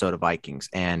Minnesota Vikings.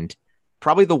 And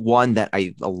probably the one that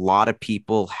a lot of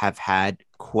people have had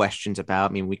questions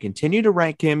about. I mean, we continue to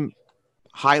rank him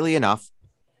highly enough.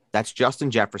 That's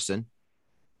Justin Jefferson.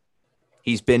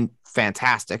 He's been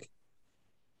fantastic.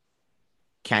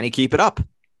 Can he keep it up?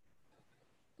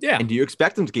 Yeah. And do you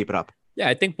expect him to keep it up? Yeah,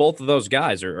 I think both of those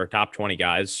guys are top 20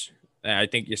 guys. I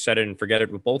think you set it and forget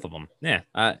it with both of them. Yeah.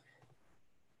 I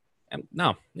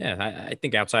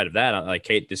think outside of that, like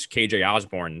this KJ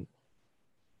Osborne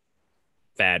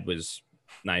fad was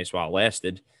nice while it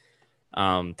lasted.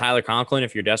 Tyler Conklin,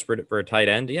 if you're desperate for a tight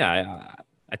end, yeah,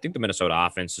 I think the Minnesota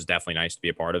offense is definitely nice to be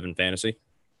a part of in fantasy.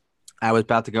 I was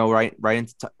about to go right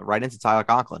into Tyler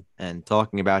Conklin and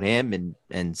talking about him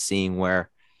and seeing where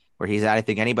he's at. I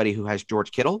think anybody who has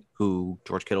George Kittle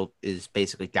is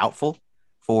basically doubtful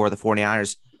for the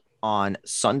 49ers on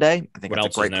Sunday. I think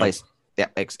that's a great place. Yeah,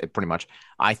 pretty much.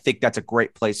 I think that's a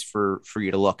great place for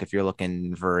you to look if you're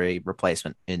looking for a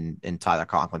replacement in Tyler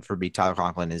Conklin. For me, Tyler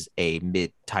Conklin is a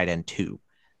mid tight end 2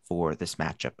 for this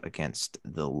matchup against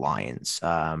the Lions.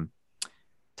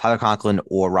 Tyler Conklin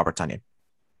or Robert Tonyan?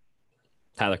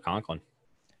 Tyler Conklin.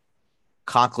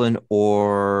 Conklin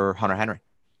or Hunter Henry?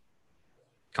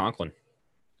 Conklin.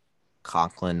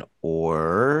 Conklin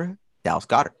or Dallas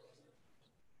Goedert?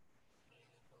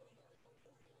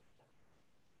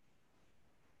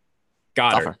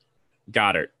 Goedert.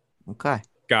 Okay.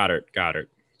 Goedert.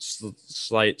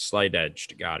 Slight edge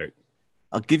to Goedert.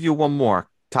 I'll give you one more.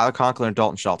 Tyler Conklin or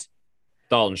Dalton Schultz?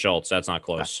 Dalton Schultz. That's not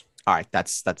close. All right.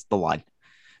 That's the line.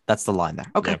 That's the line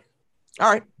there. Okay. Yeah.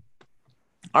 All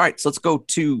right. So let's go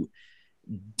to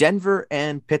Denver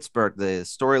and Pittsburgh. The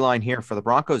storyline here for the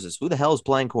Broncos is who the hell is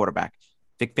playing quarterback?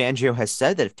 Vic Fangio has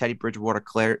said that if Teddy Bridgewater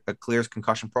clears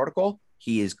concussion protocol,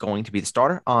 he is going to be the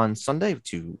starter on Sunday,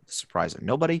 to the surprise of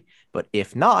nobody. But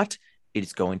if not, it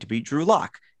is going to be Drew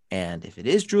Lock. And if it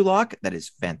is Drew Lock, that is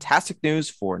fantastic news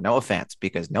for Noah Fant,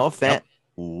 because Noah Fant,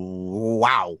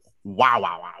 wow.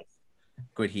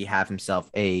 Could he have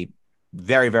himself a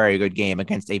very, very good game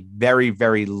against a very,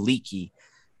 very leaky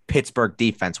Pittsburgh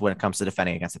defense when it comes to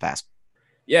defending against the pass.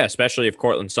 Yeah, especially if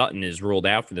Cortland Sutton is ruled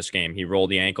out for this game. He rolled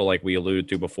the ankle like we alluded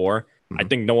to before. Mm-hmm. I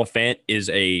think Noah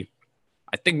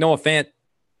Fant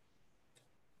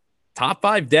top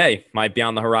 5 day might be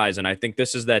on the horizon. I think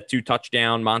this is that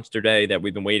 2-touchdown monster day that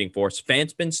we've been waiting for.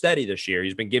 Fant's been steady this year.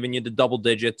 He's been giving you the double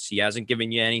digits. He hasn't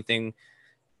given you anything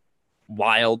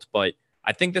wild, but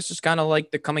I think this is kind of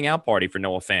like the coming out party for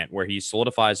Noah Fant, where he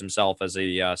solidifies himself as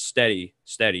a steady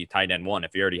tight end 1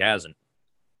 if he already hasn't.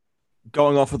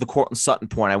 Going off of the Cortland Sutton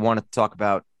point, I wanted to talk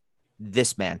about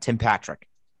this man, Tim Patrick.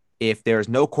 If there's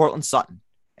no Cortland Sutton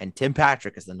and Tim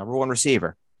Patrick is the number 1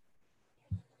 receiver,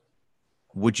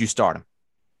 would you start him?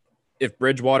 If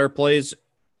Bridgewater plays,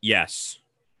 yes.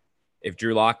 If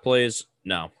Drew Lock plays,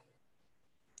 no.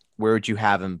 Where would you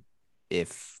have him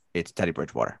if it's Teddy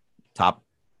Bridgewater? Top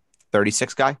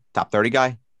 36 guy? Top 30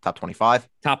 guy? Top 25?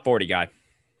 Top 40 guy.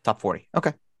 Top 40.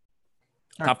 Okay.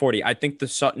 Top 40. I think the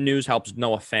Sutton news helps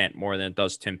Noah Fant more than it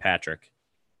does Tim Patrick.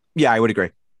 Yeah, I would agree.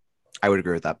 I would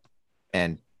agree with that.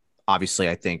 And obviously,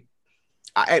 I think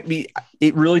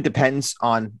it really depends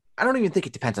on. I don't even think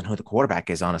it depends on who the quarterback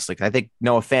is, honestly. I think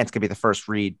Noah Fant could be the first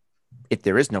read if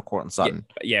there is no Cortland Sutton.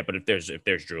 Yeah, but if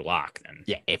there's Drew Lock, then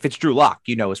if it's Drew Lock,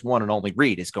 his one and only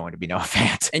read is going to be Noah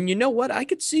Fant. And you know what? I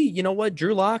could see. You know what?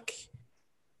 Drew Lock.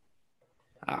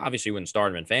 Obviously, wouldn't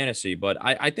start him in fantasy, but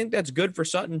I think that's good for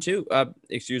Sutton too.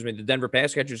 The Denver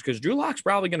pass catchers, because Drew Lock's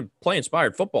probably going to play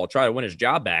inspired football, try to win his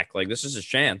job back. Like, this is his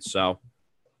chance. So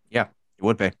It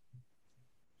would be.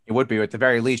 It would be, or at the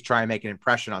very least, try and make an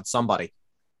impression on somebody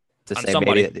to On say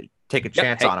somebody. maybe take a Yep.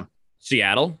 chance Hey, on him.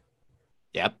 Seattle.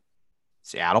 Yep.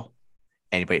 Seattle.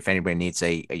 If anybody needs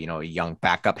a young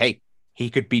backup, hey, he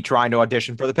could be trying to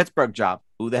audition for the Pittsburgh job.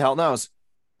 Who the hell knows?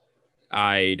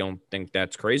 I don't think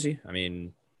that's crazy. I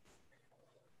mean,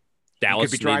 He could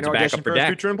Dallas be trying needs to a audition backup for for his Dak.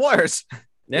 future employers.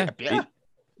 Yeah. Yeah.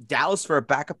 Dallas for a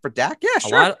backup for Dak? Yeah, A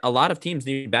sure. lot of teams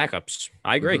need backups.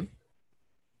 I agree. Mhm.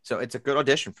 So it's a good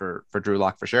audition for Drew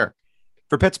Lock for sure.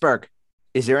 For Pittsburgh,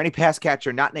 is there any pass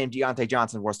catcher not named Deontay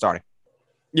Johnson worth starting?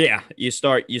 Yeah, you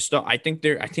start. I think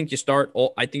you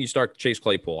start Chase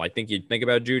Claypool. I think you think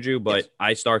about Juju, but Yes.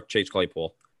 I start Chase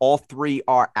Claypool. All three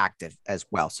are active as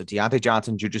well. So Deontay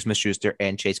Johnson, Juju Smith-Schuster,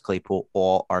 and Chase Claypool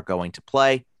all are going to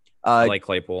play. I like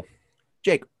Claypool.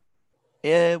 Jake,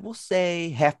 we'll say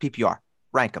half PPR.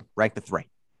 Rank them. Rank the three.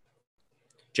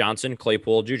 Johnson,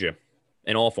 Claypool, Juju,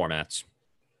 in all formats.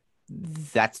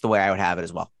 That's the way I would have it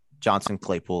as well. Johnson,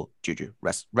 Claypool, Juju.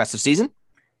 Rest of season?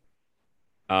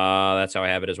 That's how I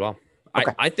have it as well.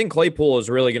 Okay. I think Claypool is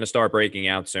really going to start breaking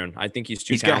out soon. I think he's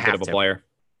too He's gonna talented have of a to. player.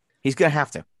 He's going to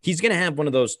have to. He's going to have one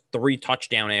of those 3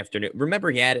 touchdown afternoon. Remember,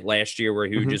 he had it last year where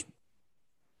he would just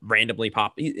randomly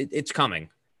pop. It's coming.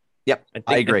 Yep,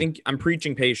 I agree. I think I'm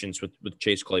preaching patience with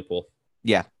Chase Claypool.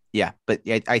 Yeah, but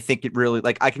I think it really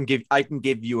I can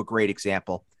give you a great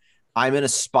example. I'm in a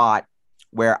spot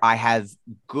where I have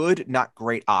good, not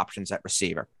great options at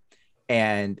receiver,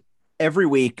 and every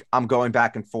week I'm going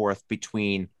back and forth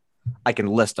between. I can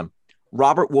list them: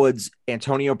 Robert Woods,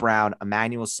 Antonio Brown,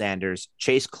 Emmanuel Sanders,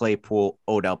 Chase Claypool,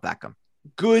 Odell Beckham.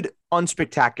 Good,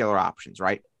 unspectacular options,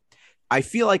 right? I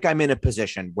feel like I'm in a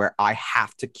position where I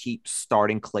have to keep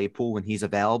starting Claypool when he's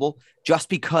available, just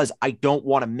because I don't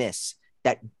want to miss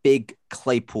that big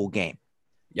Claypool game.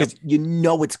 Because you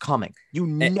know it's coming. You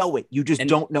know it. You just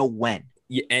don't know when.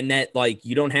 And that,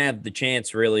 you don't have the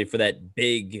chance really for that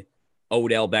big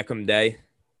Odell Beckham day.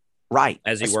 Right.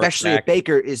 As he especially if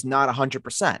Baker is not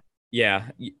 100%.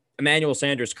 Yeah. Emmanuel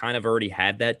Sanders kind of already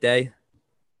had that day.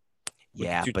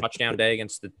 Yeah. The touchdown day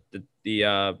against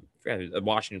the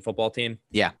Washington football team.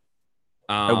 Yeah.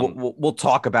 We'll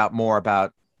talk more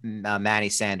about Manny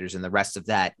Sanders and the rest of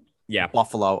that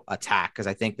Buffalo attack, because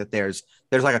I think that there's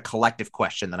like a collective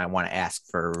question that I want to ask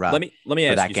for. Let me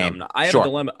ask you something. I have a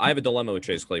dilemma. I have a dilemma with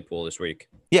Chase Claypool this week.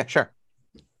 Yeah, sure.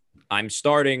 I'm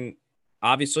starting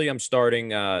Brandon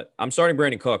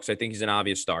Cooks. I think he's an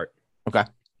obvious start. Okay.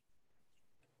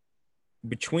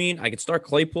 I could start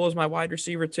Claypool as my wide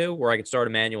receiver too, or I could start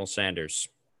Emmanuel Sanders.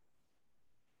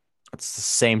 It's the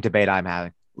same debate I'm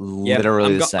having.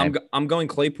 Literally the same. I'm going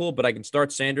Claypool, but I can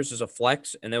start Sanders as a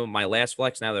flex, and then with my last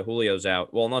flex, now that Julio's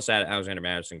out, well, unless Alexander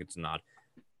Madison gets a nod,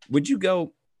 would you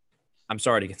go? I'm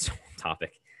sorry to get so on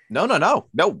topic. No.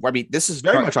 I mean, this is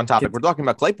very much on topic. We're talking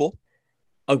about Claypool.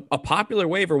 A popular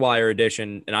waiver wire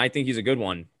addition, and I think he's a good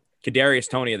one. Kadarius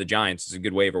Toney of the Giants is a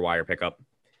good waiver wire pickup.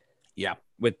 Yeah.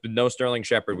 With no Sterling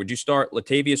Shepard, would you start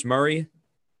Latavius Murray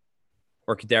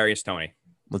or Kadarius Toney?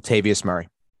 Latavius Murray.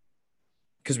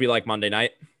 Because we like Monday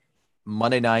night,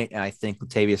 and I think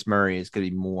Latavius Murray is going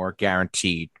to be more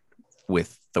guaranteed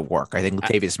with the work. I think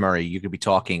Latavius Murray, you could be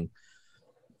talking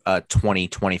 20,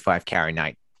 25 carry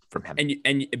night from him.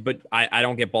 But I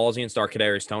don't get ballsy and start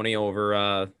Kadarius Toney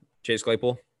over Chase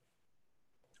Claypool.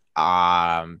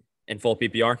 In full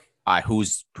PPR.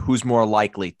 Who's more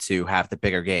likely to have the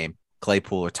bigger game,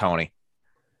 Claypool or Toney?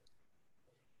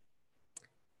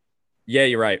 Yeah,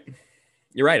 you're right.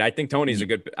 I think Toney's a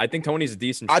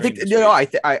decent. I think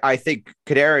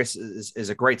Kadarius is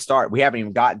a great start. We haven't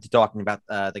even gotten to talking about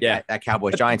that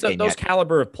Cowboys Giants game those yet.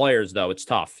 Caliber of players, though, it's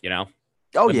tough, you know.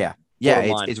 Oh yeah.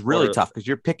 It's really tough because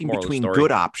you're picking between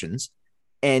good options,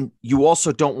 and you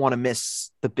also don't want to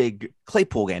miss the big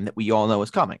Claypool game that we all know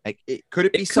is coming. Could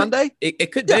it be Sunday?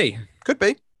 It could be. Could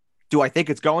be. Do I think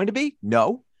it's going to be?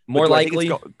 No. More likely,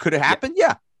 could it happen?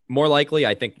 Yeah. More likely,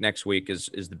 I think next week is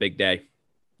the big day,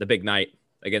 the big night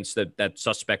against that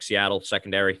suspect Seattle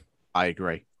secondary. I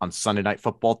agree. On Sunday Night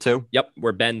Football too. Yep,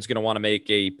 where Ben's going to want to make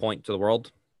a point to the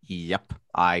world. Yep,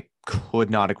 I could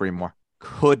not agree more.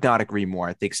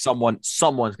 I think someone's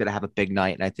going to have a big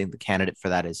night, and I think the candidate for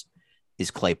that is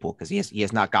Claypool, because he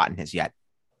has not gotten his yet,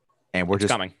 and we're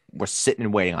coming. We're sitting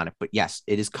and waiting on it. But yes,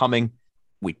 it is coming.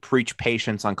 We preach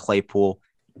patience on Claypool.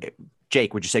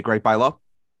 Jake, would you say great buy low?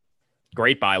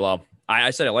 Great buy low. I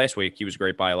said it last week. He was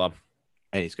great buy low.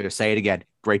 And he's going to say it again.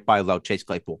 Great buy low, Chase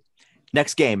Claypool.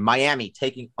 Next game, Miami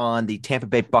taking on the Tampa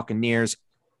Bay Buccaneers.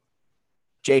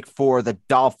 Jake, for the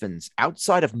Dolphins,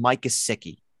 outside of Mike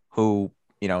Gesicki, who,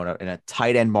 in a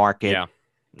tight end market,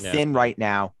 thin right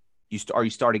now, are you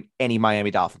starting any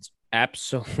Miami Dolphins?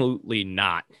 Absolutely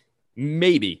not.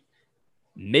 Maybe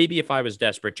if I was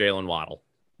desperate, Jalen Waddle.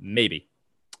 Maybe.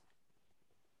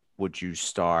 Would you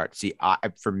start? See,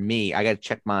 for me, I got to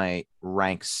check my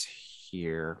ranks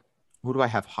here. Who do I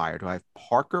have higher? Do I have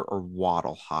Parker or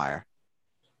Waddle higher?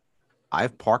 I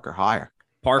have Parker higher.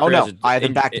 Parker Oh no, I have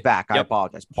him back to back. I Yep.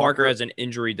 apologize. Parker has an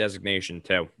injury designation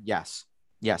too. Yes.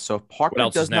 Yes. So if What Parker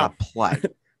else does is new? not play.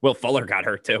 Will Fuller got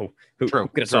hurt too. Who True.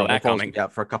 could have saw that Will Fuller's coming?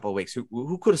 out for a couple of weeks.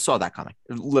 Who could have saw that coming?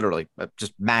 Literally,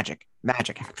 just magic.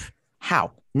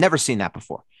 How? Never seen that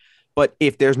before. But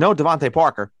if there's no Devontae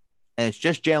Parker and it's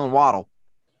just Jalen Waddle,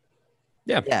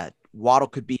 yeah, Waddle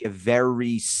could be a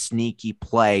very sneaky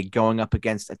play going up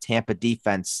against a Tampa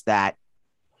defense that,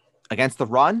 against the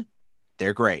run,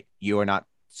 they're great. You are not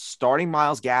starting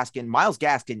Myles Gaskin. Myles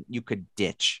Gaskin, you could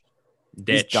ditch.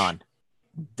 He's done.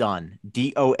 Done.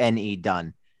 D-O-N-E,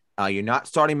 done. You're not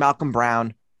starting Malcolm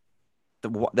Brown.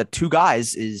 The two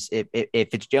guys is if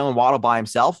it's Jalen Waddle by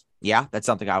himself, yeah, that's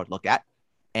something I would look at.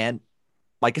 And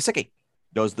Mike Gesicki.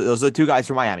 Those are the two guys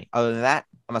from Miami. Other than that,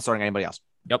 I'm not starting anybody else.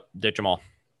 Yep, ditch them all.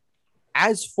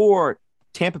 As for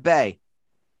Tampa Bay,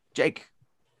 Jake,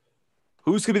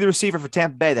 who's going to be the receiver for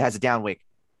Tampa Bay that has a down week?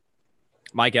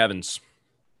 Mike Evans.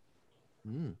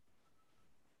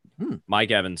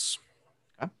 Mike Evans.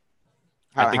 Okay.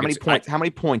 How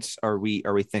many points are we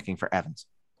thinking for Evans?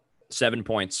 7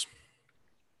 points.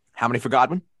 How many for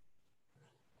Godwin?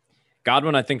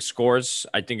 Godwin, I think, scores.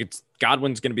 I think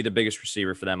Godwin's going to be the biggest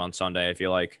receiver for them on Sunday, I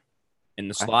feel like. In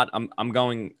the slot, I'm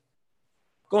going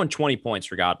 20 points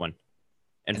for Godwin.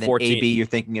 And 14. AB, you're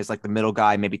thinking is like the middle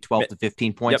guy, maybe 12 to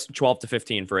 15 points? Yep, 12 to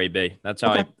 15 for AB. That's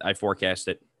how I forecast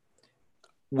it.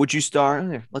 Would you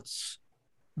start? Let's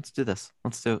do this.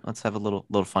 Let's have a little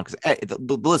fun, because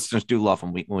the listeners do love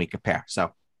when we compare.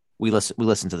 So we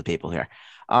listen to the people here.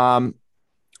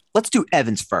 Let's do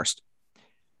Evans first.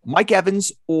 Mike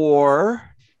Evans or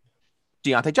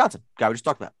Deontay Johnson, guy we just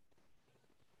talked about.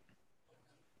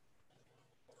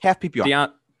 Half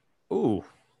PPR. Ooh.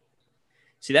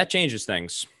 See, that changes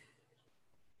things.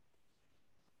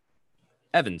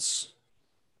 Evans.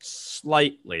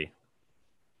 Slightly.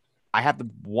 I have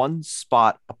them one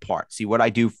spot apart. See, what I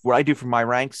do for my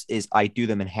ranks is I do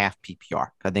them in half PPR.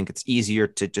 I think it's easier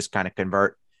to just kind of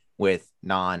convert with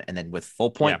non and then with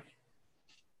full point. Yeah.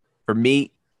 For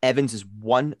me, Evans is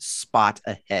one spot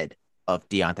ahead of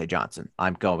Deontay Johnson.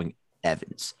 I'm going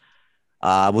Evans.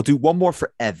 We'll do one more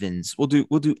for Evans. We'll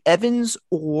do Evans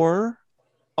or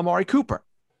Amari Cooper,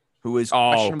 who is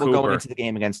questionable going into the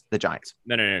game against the Giants.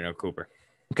 No, Cooper.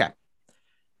 Okay.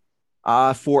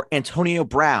 For Antonio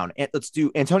Brown, let's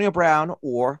do Antonio Brown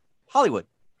or Hollywood.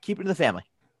 Keep it in the family.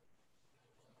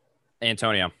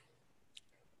 Antonio.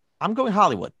 I'm going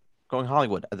Hollywood.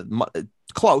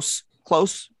 Close.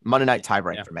 Monday night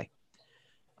tiebreak for me.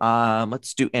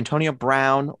 Let's do Antonio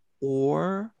Brown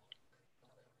or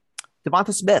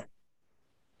Devonta Smith.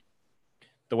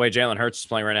 The way Jalen Hurts is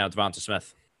playing right now, Devonta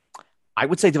Smith. I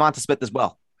would say Devonta Smith as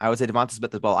well. I have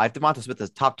Devonta Smith as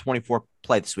top 24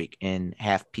 play this week in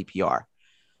half PPR.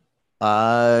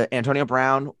 Antonio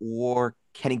Brown or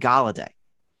Kenny Golladay.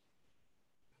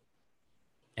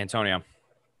 Antonio.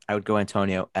 I would go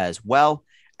Antonio as well.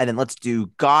 And then let's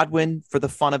do Godwin for the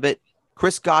fun of it.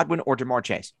 Chris Godwin or Jamar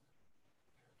Chase.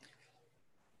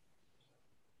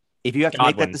 If you have to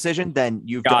make that decision, then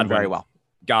you've done very well.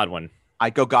 Godwin.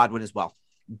 I'd go Godwin as well.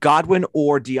 Godwin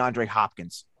or DeAndre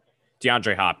Hopkins.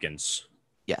 DeAndre Hopkins.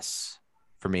 Yes,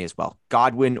 for me as well.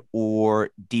 Godwin or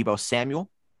Deebo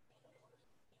Samuel.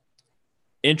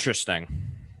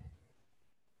 Interesting.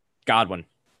 Godwin.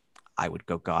 I would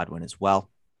go Godwin as well.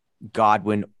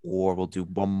 Godwin, or we'll do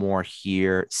one more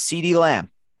here. CeeDee Lamb.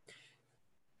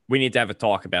 We need to have a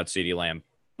talk about CeeDee Lamb,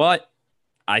 but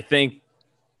I think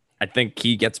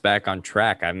he gets back on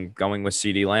track. I'm going with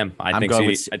CeeDee Lamb. I'm going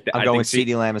with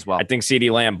CeeDee Lamb as well. I think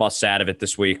CeeDee Lamb busts out of it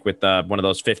this week with one of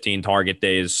those 15 target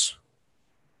days.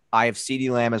 I have CeeDee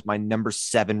Lamb as my number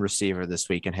 7 receiver this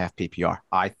week in half PPR.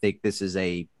 I think this is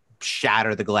a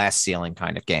shatter the glass ceiling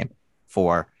kind of game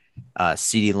for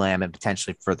CeeDee Lamb and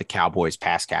potentially for the Cowboys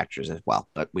pass catchers as well.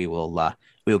 But we will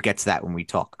get to that when we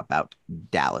talk about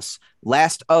Dallas.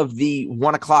 Last of the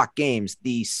 1 o'clock games,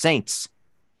 the Saints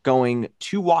going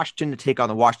to Washington to take on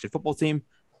the Washington football team.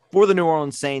 For the New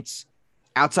Orleans Saints,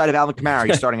 outside of Alvin Kamara, are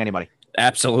you starting anybody?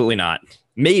 Absolutely not.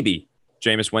 Maybe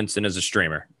Jameis Winston is a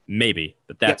streamer. Maybe,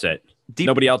 but that's it.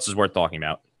 Nobody else is worth talking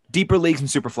about. Deeper leagues and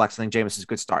Superflex, I think Jameis is a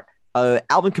good start.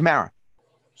 Alvin Kamara,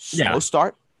 slow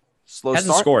start.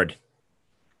 Hasn't scored.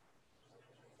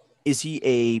 Is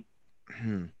he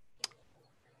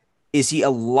a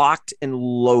locked and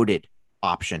loaded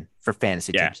option for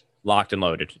fantasy teams? Locked and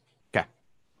loaded. Okay.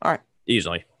 All right.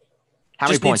 Easily. How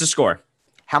many Just needs points? to score.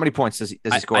 How many points does he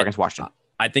score against Washington?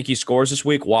 I think he scores this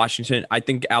week. Washington, I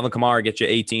think Alvin Kamara gets you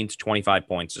 18 to 25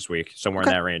 points this week, somewhere in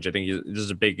that range. I think this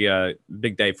is a big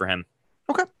day for him.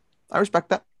 Okay. I respect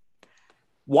that.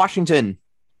 Washington.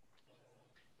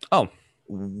 Oh.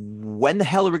 When the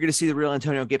hell are we going to see the real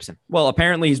Antonio Gibson? Well,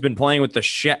 apparently he's been playing with the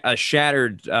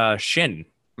shattered shin.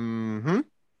 Mm-hmm.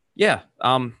 Yeah.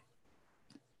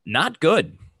 Not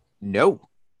good. No.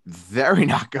 Very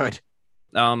not good.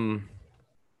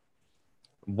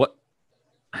 What?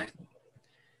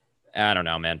 I don't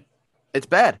know, man. It's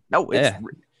bad. No, it's.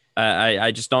 Yeah.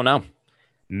 I just don't know.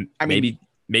 I mean,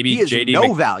 maybe he is JD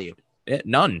no value.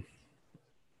 None.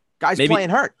 Guy's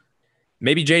playing hurt.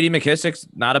 Maybe JD McKissick's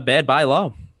not a bad buy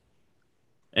low.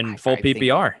 And full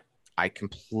PPR. I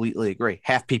completely agree.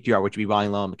 Half PPR, would you be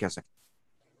buying low on McKissick?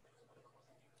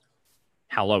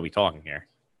 How low are we talking here?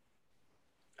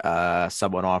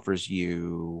 Someone offers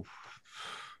you.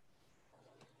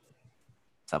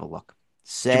 Let's have a look.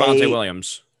 Say Javonte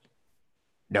Williams.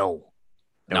 No.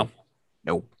 I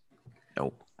would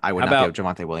How not about go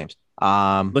Javonte Williams.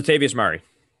 Latavius Murray.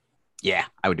 Yeah,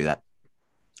 I would do that.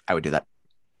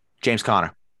 James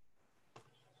Conner.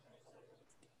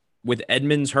 With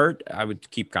Edmonds hurt, I would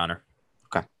keep Conner.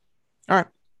 Okay. All right.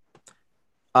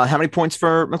 How many points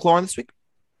for McLaurin this week?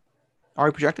 Are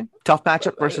we projecting? Tough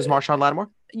matchup versus Marshawn Lattimore?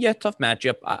 Yeah, tough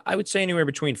matchup. I would say anywhere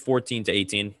between 14 to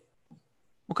 18.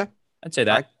 Okay. I'd say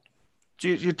that.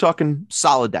 You're talking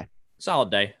solid day. Solid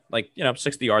day.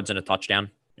 60 yards and a touchdown.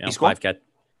 He scored? 5 catch.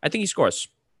 I think he scores.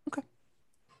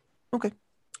 Okay.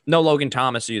 No Logan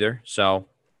Thomas either, so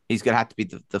he's going to have to be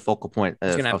the focal point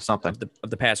of something. Of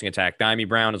the passing attack. Dimey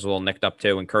Brown is a little nicked up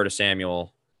too, and Curtis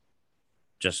Samuel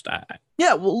just...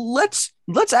 Yeah, well, let's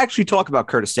actually talk about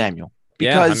Curtis Samuel.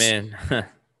 Because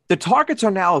the targets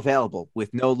are now available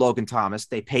with no Logan Thomas.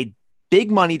 They paid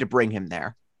big money to bring him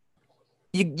there.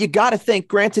 You got to think,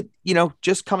 granted,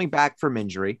 just coming back from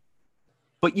injury,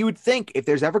 but you would think if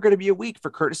there's ever going to be a week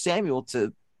for Curtis Samuel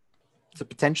to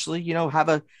potentially, have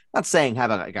a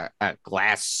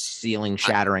glass ceiling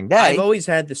shattering day. I've always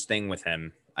had this thing with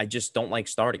him. I just don't like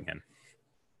starting him.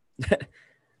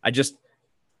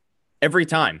 Every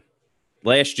time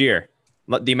last year,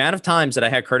 the amount of times that I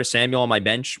had Curtis Samuel on my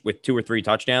bench with 2 or 3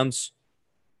 touchdowns,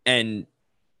 and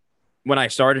when I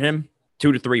started him,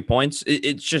 2 to 3 points,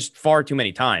 it's just far too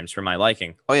many times for my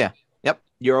liking. Oh yeah. Yep.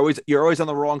 You're always on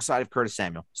the wrong side of Curtis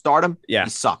Samuel. Start him. Yeah. He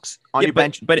sucks on your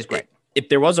bench. But it's great. If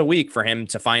there was a week for him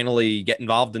to finally get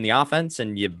involved in the offense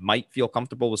and you might feel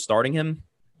comfortable with starting him.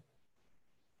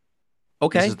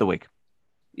 Okay. This is the week.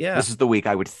 Yeah. This is the week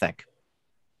I would think,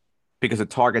 because the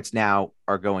targets now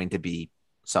are going to be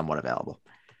somewhat available.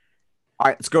 All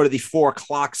right, let's go to the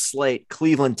 4:00 slate.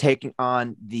 Cleveland taking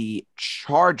on the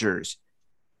Chargers.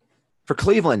 For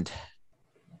Cleveland,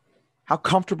 how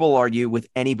comfortable are you with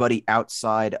anybody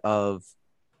outside of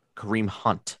Kareem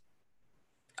Hunt?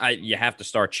 You have to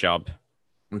start Chubb.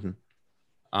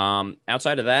 Mm-hmm.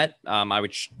 Outside of that, I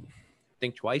would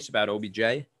think twice about OBJ.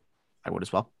 I would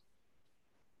as well.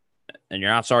 And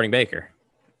you're not starting Baker.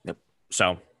 Yep.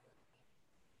 So,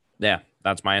 yeah,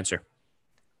 that's my answer.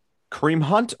 Kareem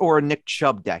Hunt or a Nick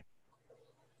Chubb day?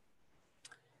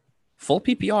 Full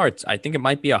PPR, I think it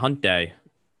might be a Hunt day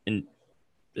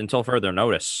until further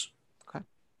notice. Okay.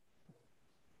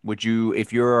 Would you,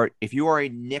 if you are a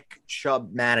Nick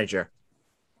Chubb manager,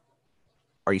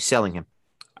 are you selling him?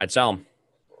 I'd sell him.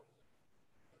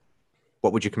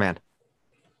 What would you command?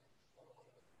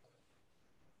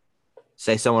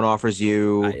 Say someone offers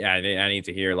you... I need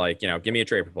to hear, give me a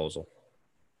trade proposal.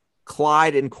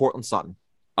 Clyde and Courtland Sutton.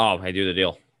 Oh, I do the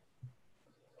deal.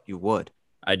 You would.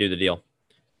 I do the deal.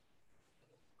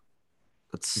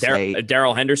 Let's say...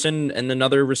 Darrell Henderson and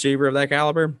another receiver of that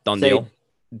caliber? Done deal.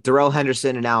 Darrell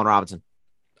Henderson and Allen Robinson.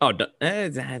 Oh,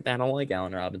 I don't like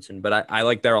Allen Robinson, but I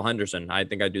like Darrell Henderson. I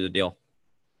think I'd do the deal.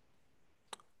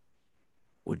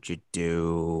 Would you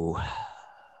do...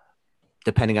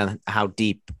 Depending on how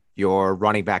deep your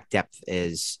running back depth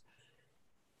is,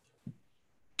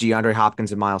 DeAndre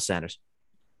Hopkins and Miles Sanders?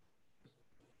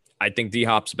 I think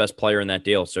D-Hop's the best player in that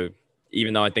deal. So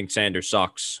even though I think Sanders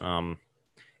sucks,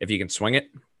 if you can swing it.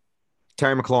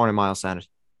 Terry McLaurin and Miles Sanders.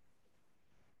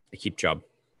 I keep Chubb.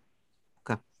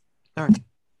 Okay. All right.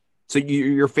 So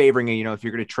you're favoring, if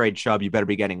you're going to trade Chubb, you better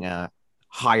be getting a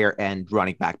higher end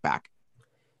running back.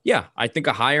 Yeah, I think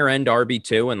a higher end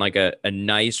RB2 and like a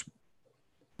nice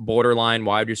borderline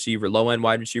wide receiver, low end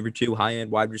wide receiver 2, high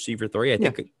end wide receiver 3. I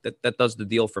think that does the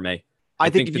deal for me. I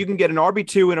think if you can get an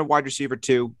RB2 and a wide receiver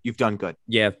 2, you've done good.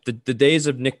 Yeah, the days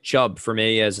of Nick Chubb for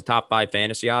me as a top 5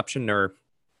 fantasy option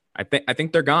I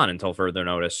think they're gone until further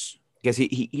notice. because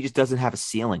he just doesn't have a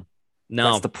ceiling.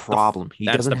 No, That's the problem. He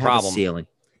that's doesn't the have a problem. ceiling.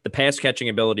 The pass catching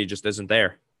ability just isn't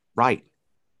there. Right.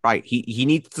 Right. He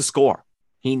needs to score.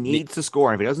 He needs to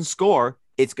score. And if he doesn't score,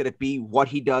 it's going to be what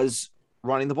he does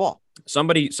running the ball.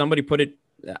 Somebody put it.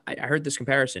 I heard this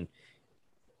comparison.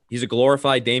 He's a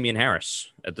glorified Damian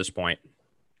Harris at this point.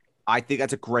 I think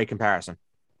that's a great comparison.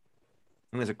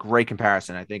 I think that's a great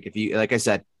comparison. I think if you, like I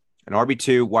said, an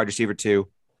RB2, wide receiver 2,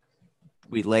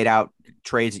 we laid out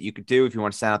trades that you could do. If you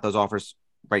want to send out those offers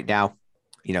right now,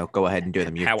 go ahead and do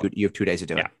them. You have 2 days to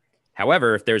do it.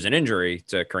 However, if there's an injury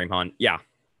to Kareem Hunt,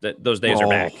 those days are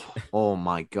back. Oh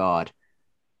my God.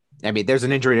 I mean, there's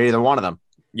an injury to either one of them.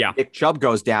 Yeah. If Chubb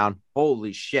goes down,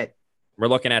 holy shit. We're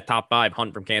looking at top 5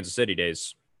 Hunt from Kansas City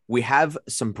days. We have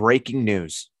some breaking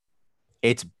news.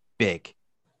 It's big.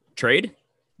 Trade?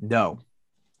 No.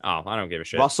 Oh, I don't give a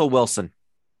shit. Russell Wilson.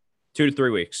 2 to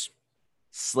 3 weeks.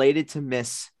 Slated to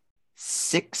miss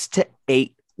 6 to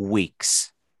 8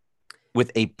 weeks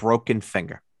with a broken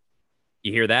finger.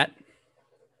 You hear that?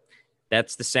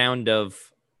 That's the sound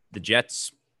of the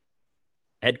Jets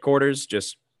headquarters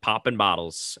just popping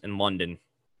bottles in London.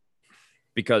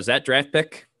 Because that draft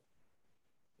pick,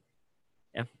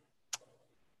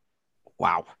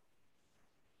 wow.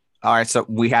 All right, so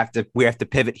we have to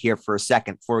pivot here for a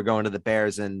second before we go into the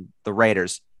Bears and the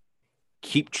Raiders.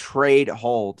 Keep, trade,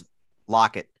 hold,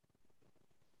 Lockett.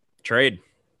 Trade.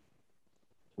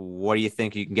 What do you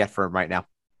think you can get for him right now?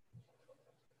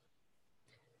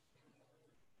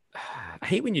 I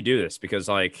hate when you do this because,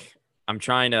 I'm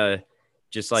trying to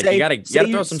just you gotta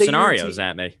throw some scenarios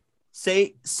at me.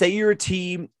 Say you're a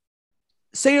team.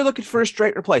 Say you're looking for a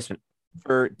straight replacement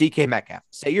for DK Metcalf.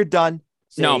 Say you're done.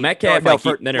 No, Metcalf.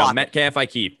 Metcalf. I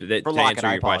keep. To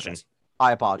answer your question,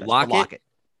 I apologize. Lockett.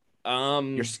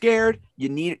 You're scared.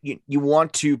 You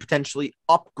want to potentially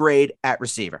upgrade at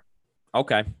receiver.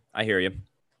 Okay, I hear you.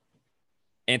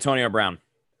 Antonio Brown.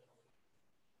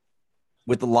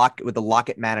 Would the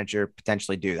Lockett manager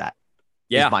potentially do that?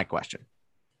 Yeah. Is my question.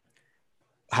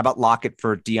 How about Lockett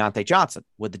for Deontay Johnson?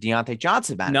 Would the Deontay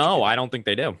Johnson manager? No, I don't think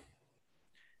they do.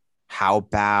 How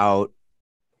about,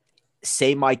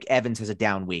 say Mike Evans has a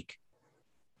down week?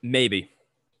 Maybe.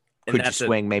 Could you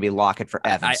swing maybe Lockett for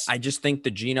Evans? I just think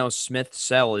the Geno Smith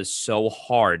sell is so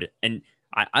hard. And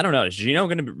I don't know. Is Geno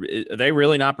going to be, are they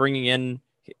really not bringing in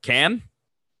Cam?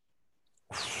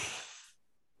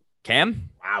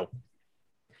 Cam? Wow.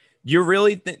 You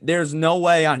really there's no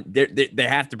way on they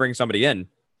have to bring somebody in.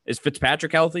 Is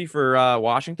Fitzpatrick healthy for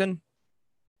Washington?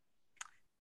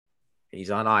 He's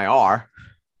on IR.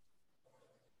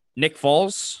 Nick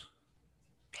Foles?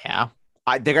 Yeah.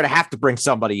 They're going to have to bring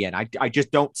somebody in. I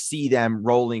just don't see them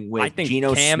rolling with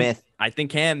Geno Smith. I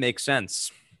think Cam makes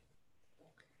sense.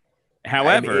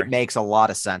 However, it makes a lot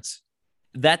of sense.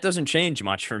 That doesn't change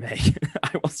much for me.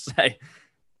 I will say.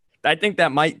 I think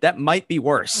that might be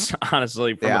worse,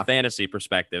 honestly, from a fantasy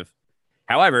perspective.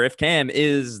 However, if Cam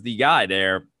is the guy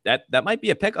there, that might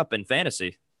be a pickup in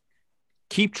fantasy.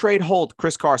 Keep, trade, hold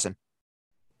Chris Carson.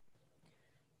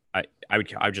 I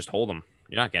would just hold him.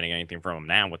 You're not getting anything from him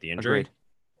now with the injury.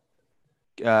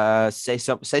 Agreed. Say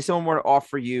someone were to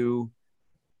offer you.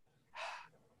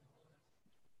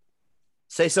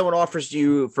 Say someone offers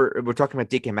you we're talking about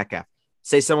DK Metcalf.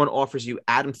 Say someone offers you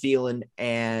Adam Thielen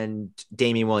and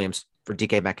Damian Williams for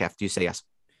DK Metcalf. Do you say yes?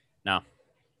 No.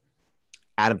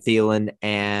 Adam Thielen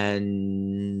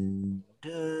and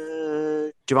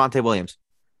Javonte Williams.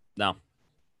 No.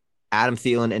 Adam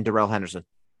Thielen and Darrell Henderson.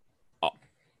 Oh.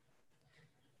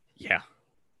 Yeah.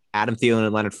 Adam Thielen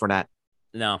and Leonard Fournette.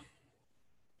 No.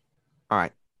 All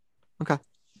right. Okay.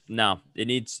 No. It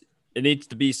needs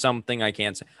to be something I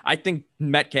can't say. I think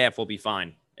Metcalf will be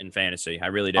fine in fantasy. I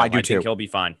really do. I think he'll be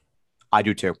fine. I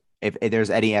do too. If there's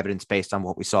any evidence based on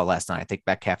what we saw last night, I think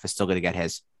Metcalf is still going to get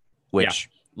his. Which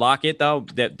Lockett, though,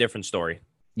 different story.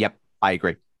 Yep, I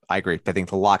agree. I think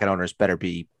the Lockett owners better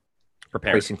be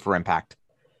prepared, racing for impact.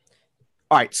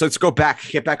 All right, so let's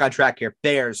get back on track here.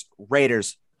 Bears,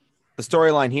 Raiders. The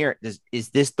storyline here is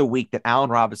this the week that Allen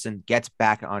Robinson gets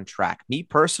back on track? Me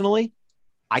personally,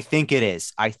 I think it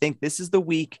is. I think this is the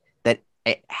week that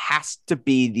it has to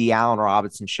be the Allen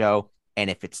Robinson show. And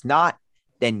if it's not,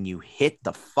 then you hit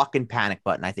the fucking panic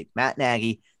button. I think Matt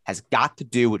Nagy has got to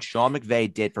do what Sean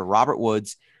McVay did for Robert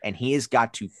Woods, and he has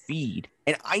got to feed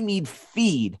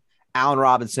Allen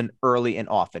Robinson early and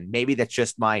often. Maybe that's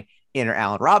just my inner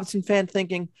Allen Robinson fan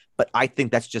thinking, but I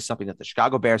think that's just something that the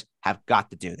Chicago Bears have got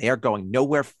to do. They are going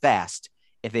nowhere fast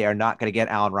if they are not going to get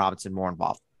Allen Robinson more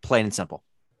involved. Plain and simple.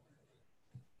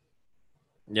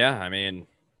 Yeah, I mean,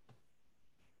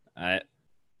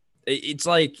 it's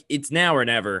like it's now or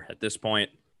never at this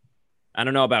point. I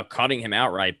don't know about cutting him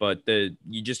outright, but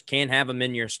you just can't have him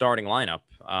in your starting lineup.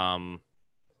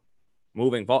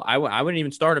 Moving forward, I wouldn't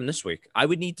even start him this week. I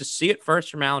would need to see it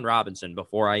first from Allen Robinson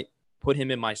before I put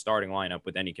him in my starting lineup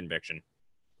with any conviction.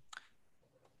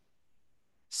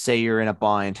 Say you're in a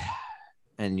bind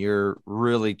and you're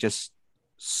really just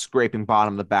scraping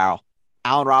bottom of the barrel.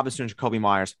 Allen Robinson, Jakobi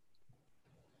Meyers.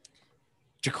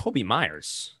 Jakobi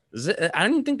Meyers. I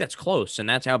don't even think that's close, and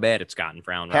that's how bad it's gotten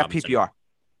for Allen Half Robinson. PPR.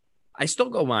 I still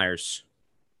go Meyers.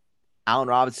 Allen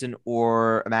Robinson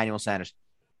or Emmanuel Sanders.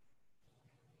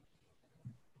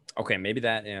 Okay, maybe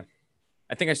that, yeah.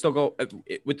 I think I still go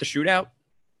with the shootout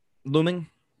looming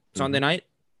Sunday night.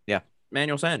 Yeah.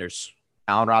 Emmanuel Sanders.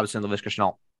 Allen Robinson, Laviska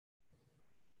Shenault.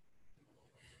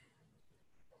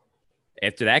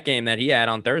 After that game that he had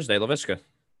on Thursday, Laviska.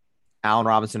 Allen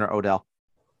Robinson or Odell.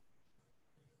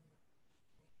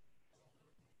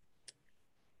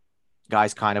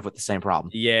 Guys kind of with the same problem.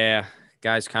 Yeah,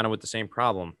 guys kind of with the same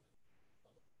problem.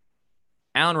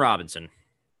 Allen Robinson.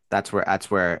 That's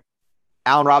where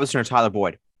Allen Robinson or Tyler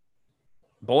Boyd.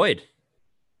 Boyd.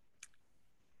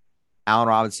 Allen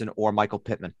Robinson or Michael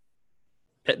Pittman.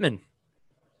 Pittman.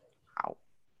 Wow.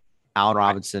 Allen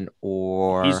Robinson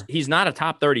or he's not a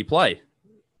top 30 play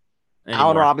anymore.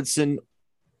 Allen Robinson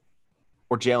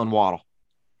or Jalen Waddle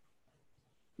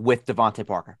with Devontae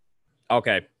Parker.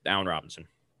 Okay, Allen Robinson.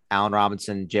 Allen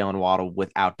Robinson, Jalen Waddle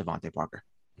without Devontae Parker.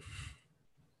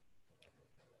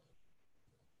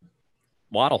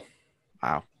 Waddle.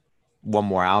 Wow. One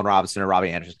more. Allen Robinson or Robbie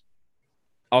Anderson.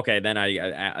 Okay, then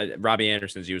I Robbie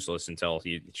Anderson's useless until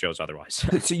he shows otherwise.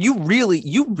 So you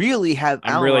really have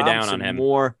I'm Allen really Robinson down on him.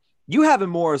 more. You have him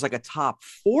more as like a top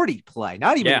 40 play,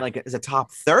 not even like as a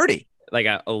top 30. Like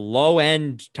a low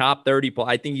end top 30 play.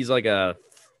 I think he's like a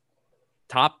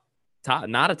top,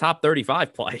 not a top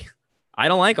 35 play. I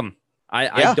don't like him.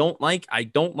 I don't like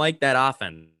that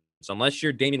offense unless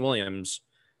you're Damian Williams.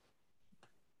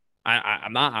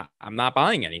 I'm not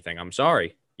buying anything. I'm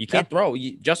sorry. You can't throw.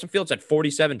 Justin Fields had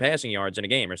 47 passing yards in a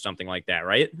game or something like that,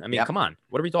 right? I mean, come on.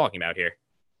 What are we talking about here?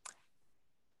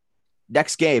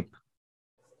 Next game,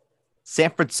 San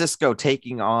Francisco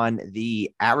taking on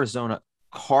the Arizona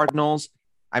Cardinals.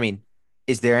 I mean,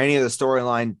 is there any other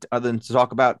storyline other than to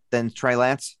talk about than Trey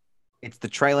Lance? It's the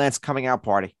Trey Lance coming out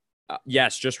party.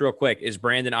 Yes, just real quick. Is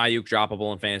Brandon Ayuk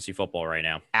droppable in fantasy football right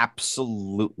now?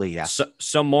 Absolutely, yes.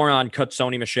 Some moron cut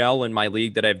Sony Michel in my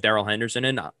league that I have Darrell Henderson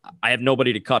in. I have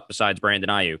nobody to cut besides Brandon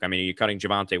Ayuk. I mean, are you cutting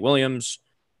Javonte Williams?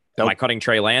 Nope. Am I cutting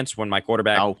Trey Lance when my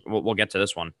quarterback? No. We'll get to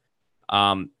this one.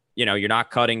 You're not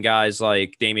cutting guys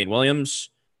like Damian Williams,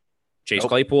 Chase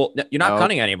Claypool. You're not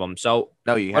cutting any of them. So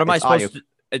what am I supposed to?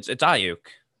 It's Ayuk.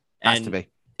 Has to be.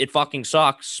 It fucking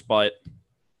sucks, but.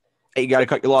 Hey, you got to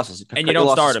cut your losses. And you don't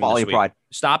start him this week. Pride.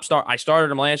 I started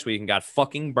him last week and got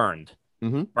fucking burned.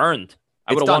 Mm-hmm. Burned.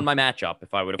 I would have won my matchup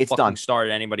if I would have fucking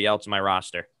started anybody else in my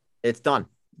roster. It's done.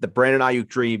 The Brandon Ayuk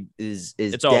dream is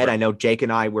dead. Over. I know Jake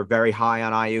and I were very high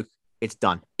on Ayuk. It's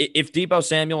done. If Deebo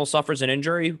Samuel suffers an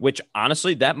injury, which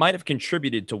honestly, that might have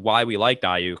contributed to why we liked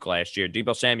Ayuk last year.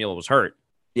 Deebo Samuel was hurt.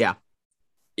 Yeah.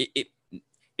 If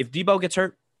Deebo gets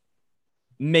hurt,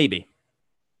 maybe.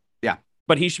 Yeah.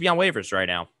 But he should be on waivers right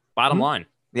now. Bottom line.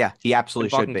 Yeah, he absolutely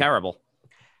should be. Terrible.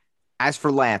 As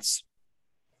for Lance,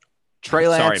 Trey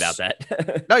Lance. Sorry about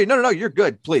that. No, you're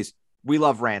good. Please. We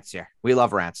love rants here. We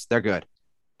love rants. They're good.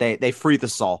 They free the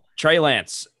soul. Trey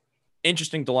Lance.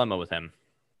 Interesting dilemma with him.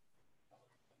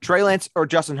 Trey Lance or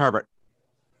Justin Herbert?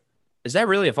 Is that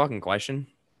really a fucking question?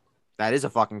 That is a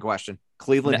fucking question.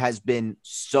 Cleveland has been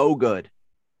so good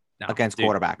against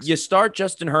quarterbacks. You start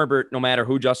Justin Herbert no matter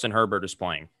who Justin Herbert is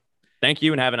playing. Thank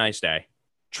you and have a nice day.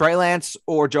 Trey Lance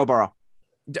or Joe Burrow?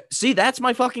 See, that's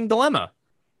my fucking dilemma.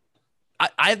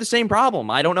 I have the same problem.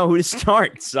 I don't know who to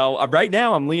start. So right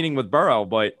now I'm leaning with Burrow,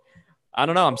 but I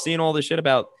don't know. I'm seeing all this shit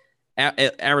about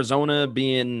Arizona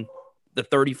being the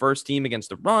 31st team against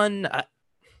the run. I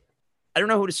don't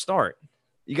know who to start.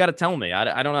 You got to tell me.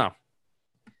 I don't know.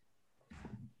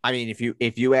 I mean,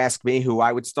 if you ask me who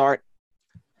I would start,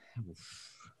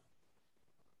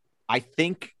 I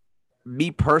think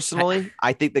me personally,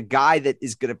 I think the guy that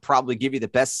is going to probably give you the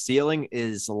best ceiling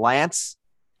is Lance.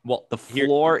 Well, the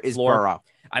floor is Burrow.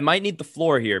 I might need the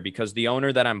floor here because the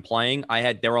owner that I'm playing, I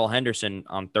had Darrell Henderson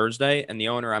on Thursday, and the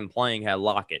owner I'm playing had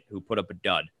Lockett, who put up a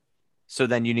dud. So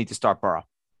then you need to start Burrow.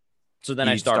 So then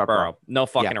I start Burrow. No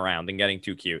fucking around and getting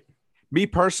too cute. Me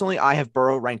personally, I have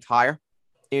Burrow ranked higher.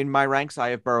 In my ranks, I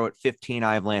have Burrow at 15.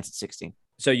 I have Lance at 16.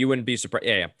 So you wouldn't be surprised.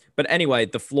 Yeah. But anyway,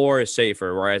 the floor is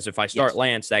safer. Whereas if I start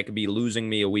Lance, that could be losing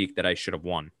me a week that I should have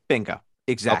won. Bingo.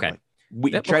 Exactly.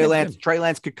 Okay. Trey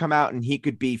Lance could come out and he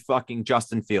could be fucking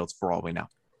Justin Fields for all we know.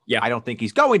 Yeah. I don't think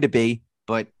he's going to be,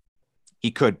 but he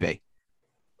could be.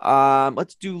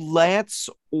 Let's do Lance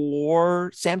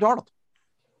or Sam Darnold.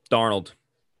 Darnold.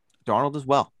 Darnold as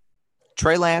well.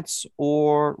 Trey Lance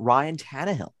or Ryan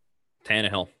Tannehill.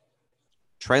 Tannehill.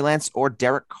 Trey Lance or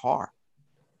Derek Carr.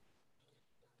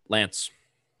 Lance.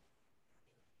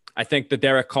 I think the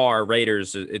Derek Carr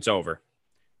Raiders, it's over.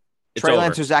 It's Trey over.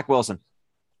 Lance or Zach Wilson.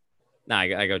 Nah,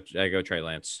 I go Trey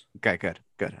Lance. Okay, good.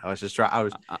 I was just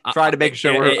trying to make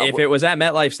sure. If it was at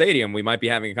MetLife Stadium, we might be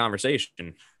having a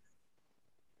conversation.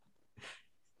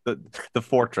 The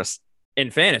fortress. In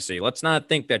fantasy, let's not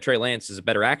think that Trey Lance is a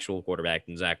better actual quarterback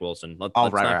than Zach Wilson. Let's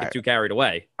not get too carried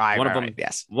away. One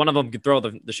of them could throw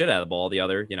the shit out of the ball. The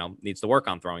other, needs to work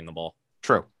on throwing the ball.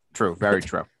 True. Very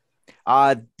true.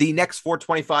 The next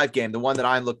 425 game, the one that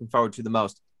I'm looking forward to the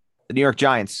most, the New York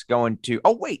Giants going to.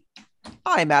 Oh wait,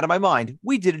 I'm out of my mind.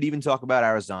 We didn't even talk about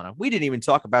Arizona. We didn't even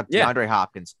talk about DeAndre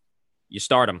Hopkins. You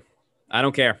start him. I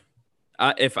don't care.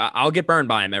 If I'll get burned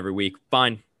by him every week,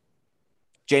 fine.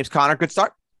 James Conner, good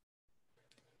start.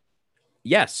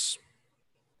 Yes.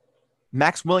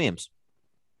 Max Williams.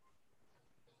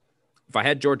 If I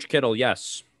had George Kittle,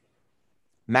 yes.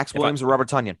 Max Williams or Robert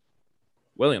Tonyan?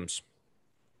 Williams.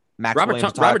 Robert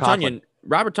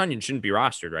Tonyan shouldn't be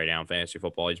rostered right now in fantasy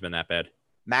football. He's been that bad.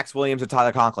 Max Williams or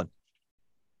Tyler Conklin?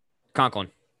 Conklin.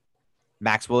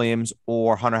 Max Williams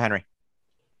or Hunter Henry?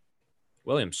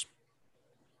 Williams.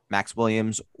 Max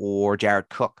Williams or Jared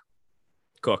Cook?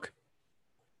 Cook.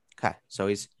 Okay, so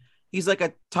he's like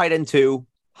a tight end 2,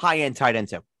 high-end tight end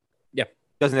 2. Yeah.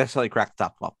 Doesn't necessarily crack the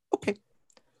top 12. Okay.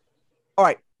 All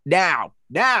right, now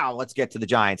let's get to the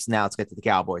Giants. Now let's get to the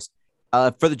Cowboys.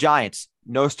 For the Giants,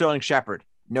 no Sterling Shepard,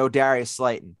 no Darius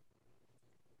Slayton.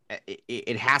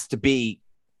 It has to be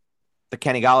the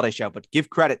Kenny Golladay show, but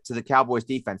give credit to the Cowboys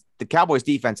defense. The Cowboys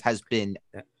defense has been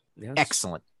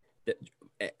excellent.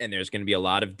 And there's going to be a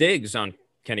lot of digs on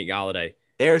Kenny Golladay.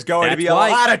 There's going to be a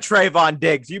lot of Trayvon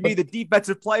Diggs. You mean the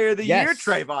defensive player of the year,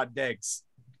 Trayvon Diggs?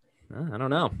 I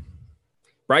don't know.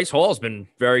 Bryce Hall's been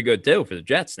very good too for the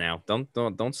Jets now.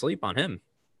 Don't sleep on him.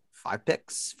 5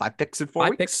 picks in 4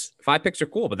 weeks. 5 picks are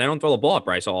cool, but they don't throw the ball at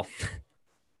Bryce Hall.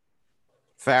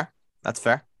 Fair. That's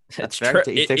fair. That's fair.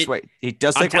 He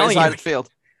does take away a side of the field.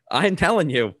 I'm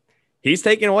telling you, he's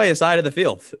taking away a side of the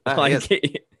field.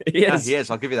 He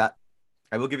is. I'll give you that.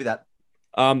 I will give you that.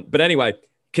 But anyway,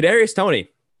 Kadarius Toney,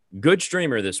 good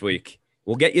streamer this week.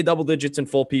 We'll get you double digits in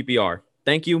full PPR.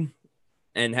 Thank you,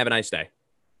 and have a nice day.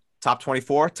 Top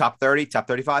 24, top 30, top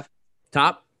 35?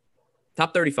 Top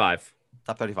 35.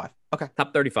 Top 35. Okay.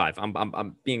 Top 35.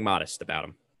 I'm being modest about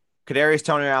him. Kadarius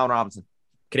Toney or Allen Robinson?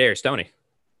 Kadarius Toney.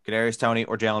 Kadarius Toney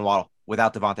or Jalen Waddle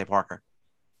without Devontae Parker?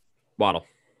 Waddle.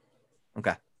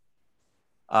 Okay.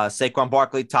 Saquon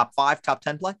Barkley, top 5, top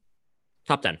 10 play?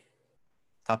 Top 10.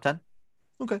 Top 10?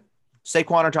 Okay.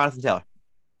 Saquon or Jonathan Taylor?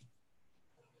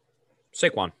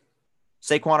 Saquon.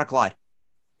 Saquon or Clyde?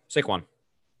 Saquon.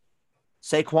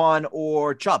 Saquon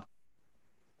or Chubb?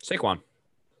 Saquon.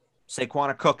 Saquon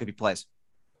or Cook if he plays?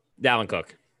 Dalvin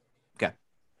Cook. Okay.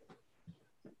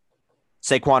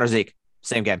 Saquon or Zeke?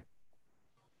 Same game.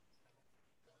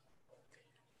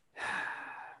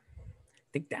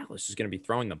 I think Dallas is going to be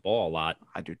throwing the ball a lot.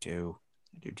 I do too.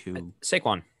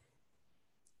 Saquon.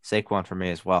 Saquon for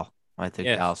me as well. I think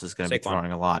Dallas is going to be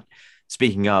throwing a lot.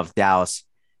 Speaking of Dallas,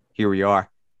 here we are.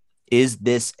 Is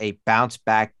this a bounce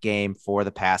back game for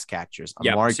the pass catchers?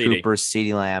 Amari Cooper,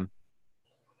 CeeDee Lamb.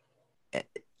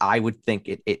 I would think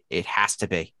it has to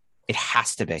be. It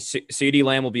has to be. CeeDee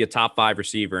Lamb will be a top 5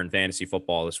 receiver in fantasy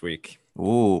football this week.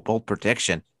 Ooh, bold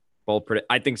prediction.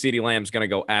 I think CeeDee Lamb's going to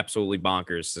go absolutely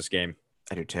bonkers this game.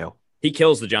 I do too. He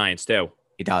kills the Giants too.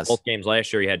 He does. Both games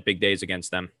last year, he had big days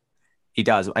against them. He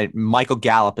does. Michael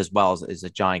Gallup as well is a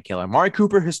giant killer. Amari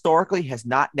Cooper historically has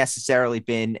not necessarily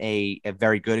been a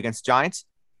very good against Giants.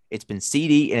 It's been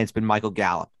CD and it's been Michael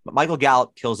Gallup. But Michael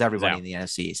Gallup kills everybody in the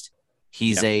NFC East.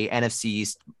 He's a NFC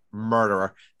East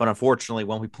murderer. But unfortunately,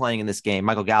 when we're playing in this game,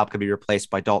 Michael Gallup could be replaced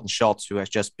by Dalton Schultz, who has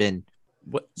just been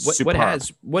what is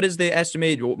the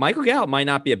estimated? Michael Gallup might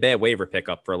not be a bad waiver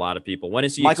pickup for a lot of people. When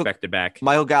is he expected back?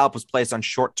 Michael Gallup was placed on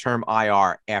short-term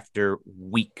IR after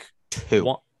week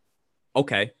 2.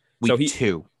 Okay. Week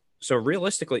 2. So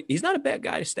realistically, he's not a bad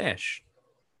guy to stash.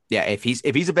 Yeah, if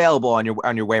he's available on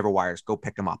your waiver wires, go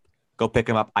pick him up. Go pick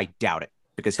him up. I doubt it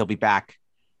because he'll be back.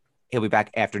 He'll be back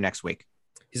after next week.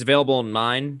 He's available in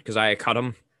mine because I cut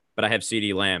him, but I have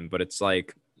CeeDee Lamb. But it's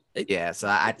like, so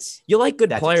that's you like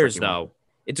good players though.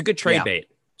 It's a good trade bait.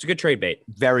 It's a good trade bait.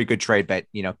 Very good trade bait.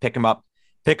 Pick him up,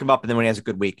 and then when he has a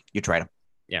good week, you trade him.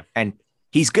 Yeah, and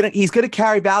he's gonna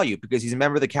carry value because he's a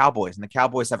member of the Cowboys, and the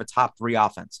Cowboys have a top 3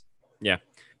 offense. Yeah,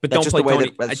 But That's don't just play the way Tony.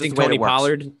 that- that's I just think the way Tony it works.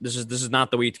 Pollard. This is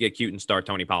not the week to get cute and start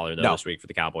Tony Pollard though No. this week for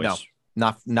the Cowboys.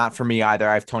 No, not for me either.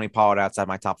 I have Tony Pollard outside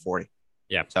my top 40.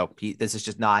 Yeah. So this is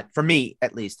just not, for me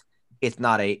at least, it's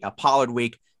not a Pollard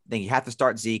week. I think you have to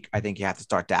start Zeke. I think you have to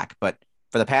start Dak. But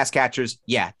for the pass catchers,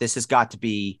 yeah, this has got to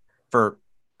be for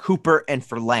Cooper and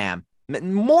for Lamb.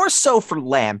 More so for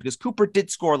Lamb because Cooper did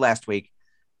score last week.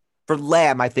 For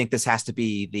Lamb, I think this has to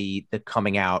be the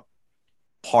coming out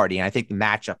party. And I think the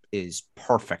matchup is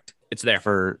perfect. It's there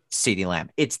for CeeDee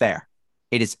Lamb. It's there.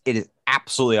 It is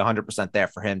absolutely 100% there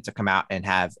for him to come out and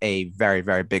have a very,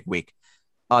 very big week.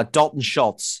 Dalton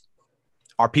Schultz,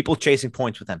 are people chasing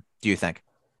points with him, do you think?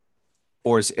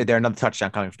 Or is there another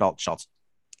touchdown coming for Dalton Schultz?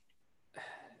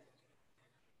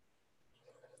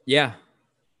 Yeah.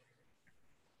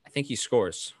 I think he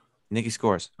scores. I think he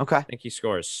scores. Okay. I think he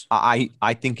scores. I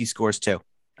think he scores too.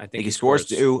 I think he scores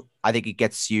too. I think he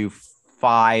gets you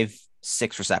 5-6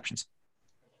 receptions.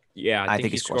 Yeah, I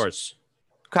think he scores.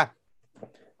 Okay.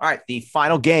 All right. The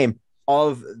final game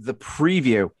of the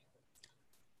preview.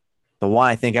 The one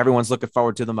I think everyone's looking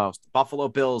forward to the most. Buffalo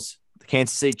Bills, the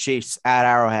Kansas City Chiefs at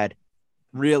Arrowhead.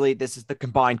 Really, this is the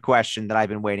combined question that I've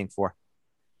been waiting for.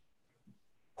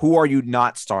 Who are you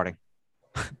not starting?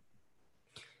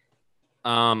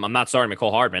 I'm not starting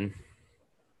Mecole Hardman.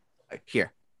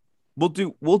 Here. We'll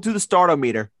do the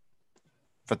start-o-meter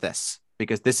for this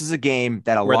because this is a game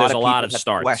that Where lot there's of a people lot of have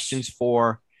starts. questions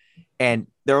for. And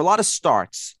there are a lot of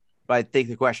starts, but I think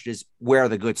the question is where are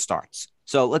the good starts?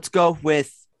 So let's go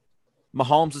with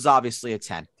Mahomes is obviously a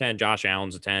 10. 10. Josh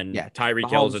Allen's a 10. Yeah. Tyreek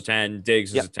Hill's a 10.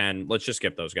 Diggs is a 10. Let's just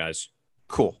skip those guys.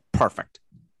 Cool. Perfect.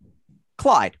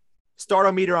 Clyde.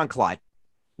 Start-o-meter on Clyde.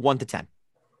 1 to 10.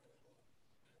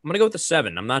 I'm going to go with the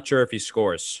 7. I'm not sure if he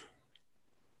scores.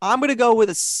 I'm going to go with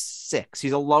a 6.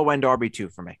 He's a low-end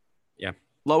RB2 for me. Yeah.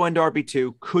 Low-end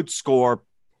RB2 could score,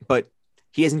 but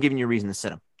he hasn't given you a reason to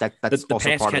sit him. That's the also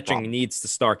pass part of the catching problem. needs to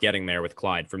start getting there with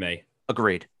Clyde for me.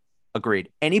 Agreed.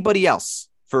 Anybody else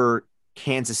for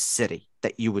Kansas City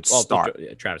that you would start?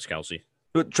 Travis Kelce.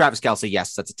 Travis Kelce,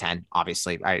 yes, that's a 10.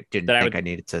 Obviously, I didn't think I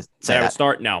needed to say that. I would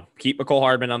start. No, keep Mecole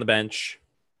Hardman on the bench.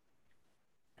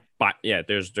 But yeah,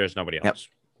 there's nobody else. Yep.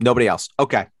 Nobody else.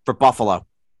 Okay, for Buffalo,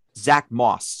 Zach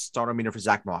Moss. Start-o-meter for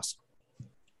Zach Moss.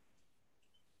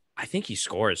 I think he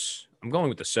scores. I'm going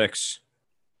with the 6.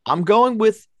 I'm going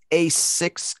with a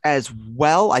 6 as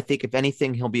well. I think if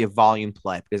anything, he'll be a volume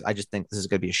play because I just think this is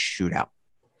going to be a shootout.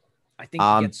 I think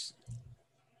he gets.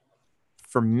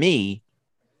 For me,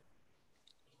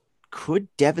 could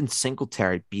Devin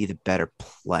Singletary be the better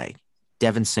play?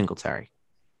 Devin Singletary.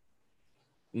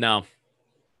 No.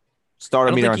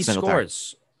 Start-o-meter on he Singletary.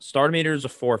 Scores. Start-o-meter is a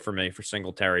 4 for me for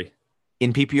Singletary.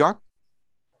 In PPR?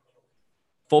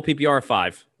 Full PPR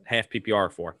 5. Half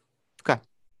PPR 4. Okay.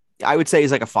 I would say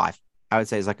he's like a 5. I would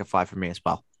say he's like a 5 for me as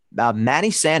well. Manny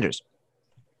Sanders.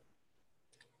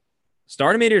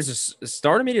 Start-o-meters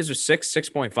are 6,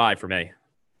 6.5 for me.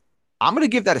 I'm going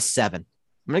to give that a 7.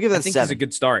 I'm going to give that a 7. He's a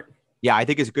good start. Yeah, I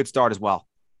think it's a good start as well,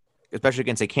 especially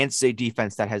against a Kansas City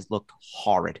defense that has looked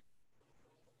horrid.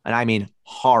 And I mean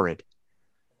horrid.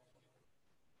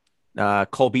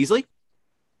 Cole Beasley.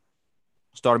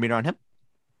 Start-o-meter on him.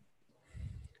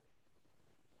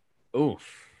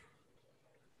 Oof.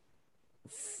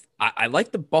 I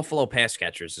like the Buffalo pass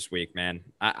catchers this week, man.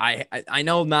 I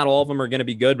know not all of them are going to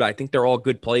be good, but I think they're all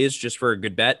good plays just for a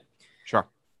good bet. Sure.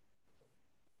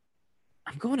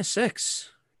 I'm going to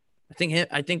 6.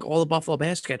 I think all the Buffalo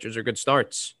pass catchers are good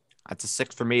starts. That's a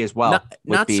 6 for me as well.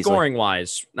 Not scoring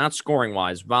wise,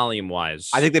 volume wise.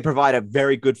 I think they provide a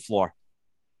very good floor.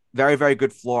 Very, very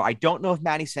good floor. I don't know if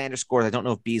Manny Sanders scores. I don't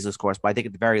know if Beasley scores, but I think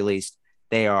at the very least,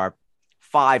 they are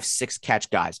 5-6 catch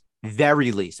guys.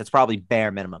 Very least. That's probably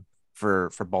bare minimum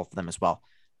for both of them as well.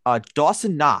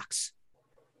 Dawson Knox.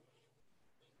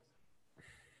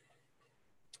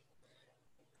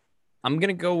 I'm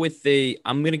gonna go with the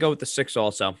 6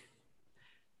 also.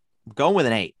 I'm going with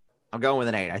an 8.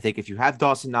 I think if you have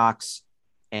Dawson Knox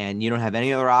and you don't have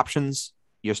any other options,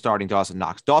 you're starting Dawson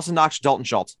Knox. Dawson Knox, Dalton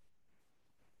Schultz.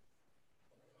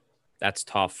 That's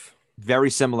tough. Very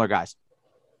similar guys.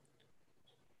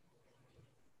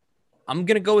 I'm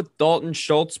going to go with Dalton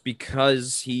Schultz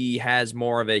because he has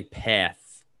more of a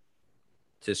path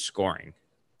to scoring,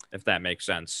 if that makes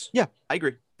sense. Yeah, I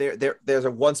agree. There's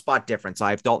a one spot difference.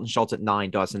 I have Dalton Schultz at 9,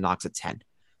 Dawson Knox at 10.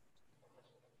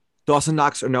 Dawson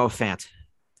Knox or Noah Fant?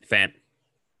 Fant.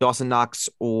 Dawson Knox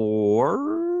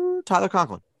or Tyler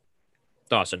Conklin?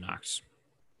 Dawson Knox.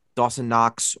 Dawson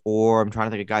Knox or, I'm trying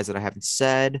to think of guys that I haven't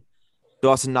said.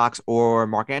 Dawson Knox or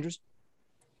Mark Andrews?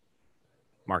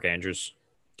 Mark Andrews.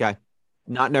 Okay.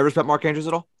 Not nervous about Mark Andrews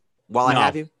at all? While I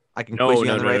have you? I can No, quiz you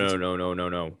no, on the no, Ravens.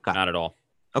 no. Okay. Not at all.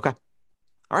 Okay.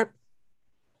 All right.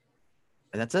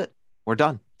 And that's it. We're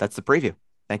done. That's the preview.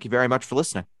 Thank you very much for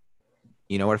listening.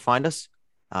 You know where to find us.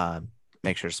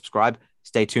 Make sure to subscribe.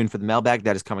 Stay tuned for the mailbag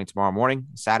that is coming tomorrow morning,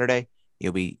 Saturday.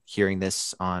 You'll be hearing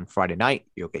this on Friday night.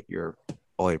 You'll get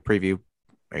all your preview.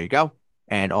 There you go.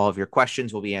 And all of your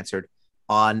questions will be answered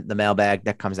on the mailbag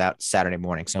that comes out Saturday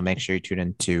morning. So make sure you tune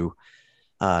into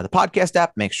the podcast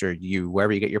app. Make sure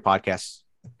wherever you get your podcasts,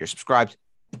 you're subscribed.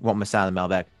 Won't miss out on the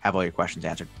mailbag. Have all your questions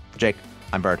answered. Jake,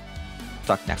 I'm Bird.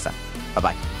 Talk to you next time.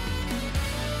 Bye-bye.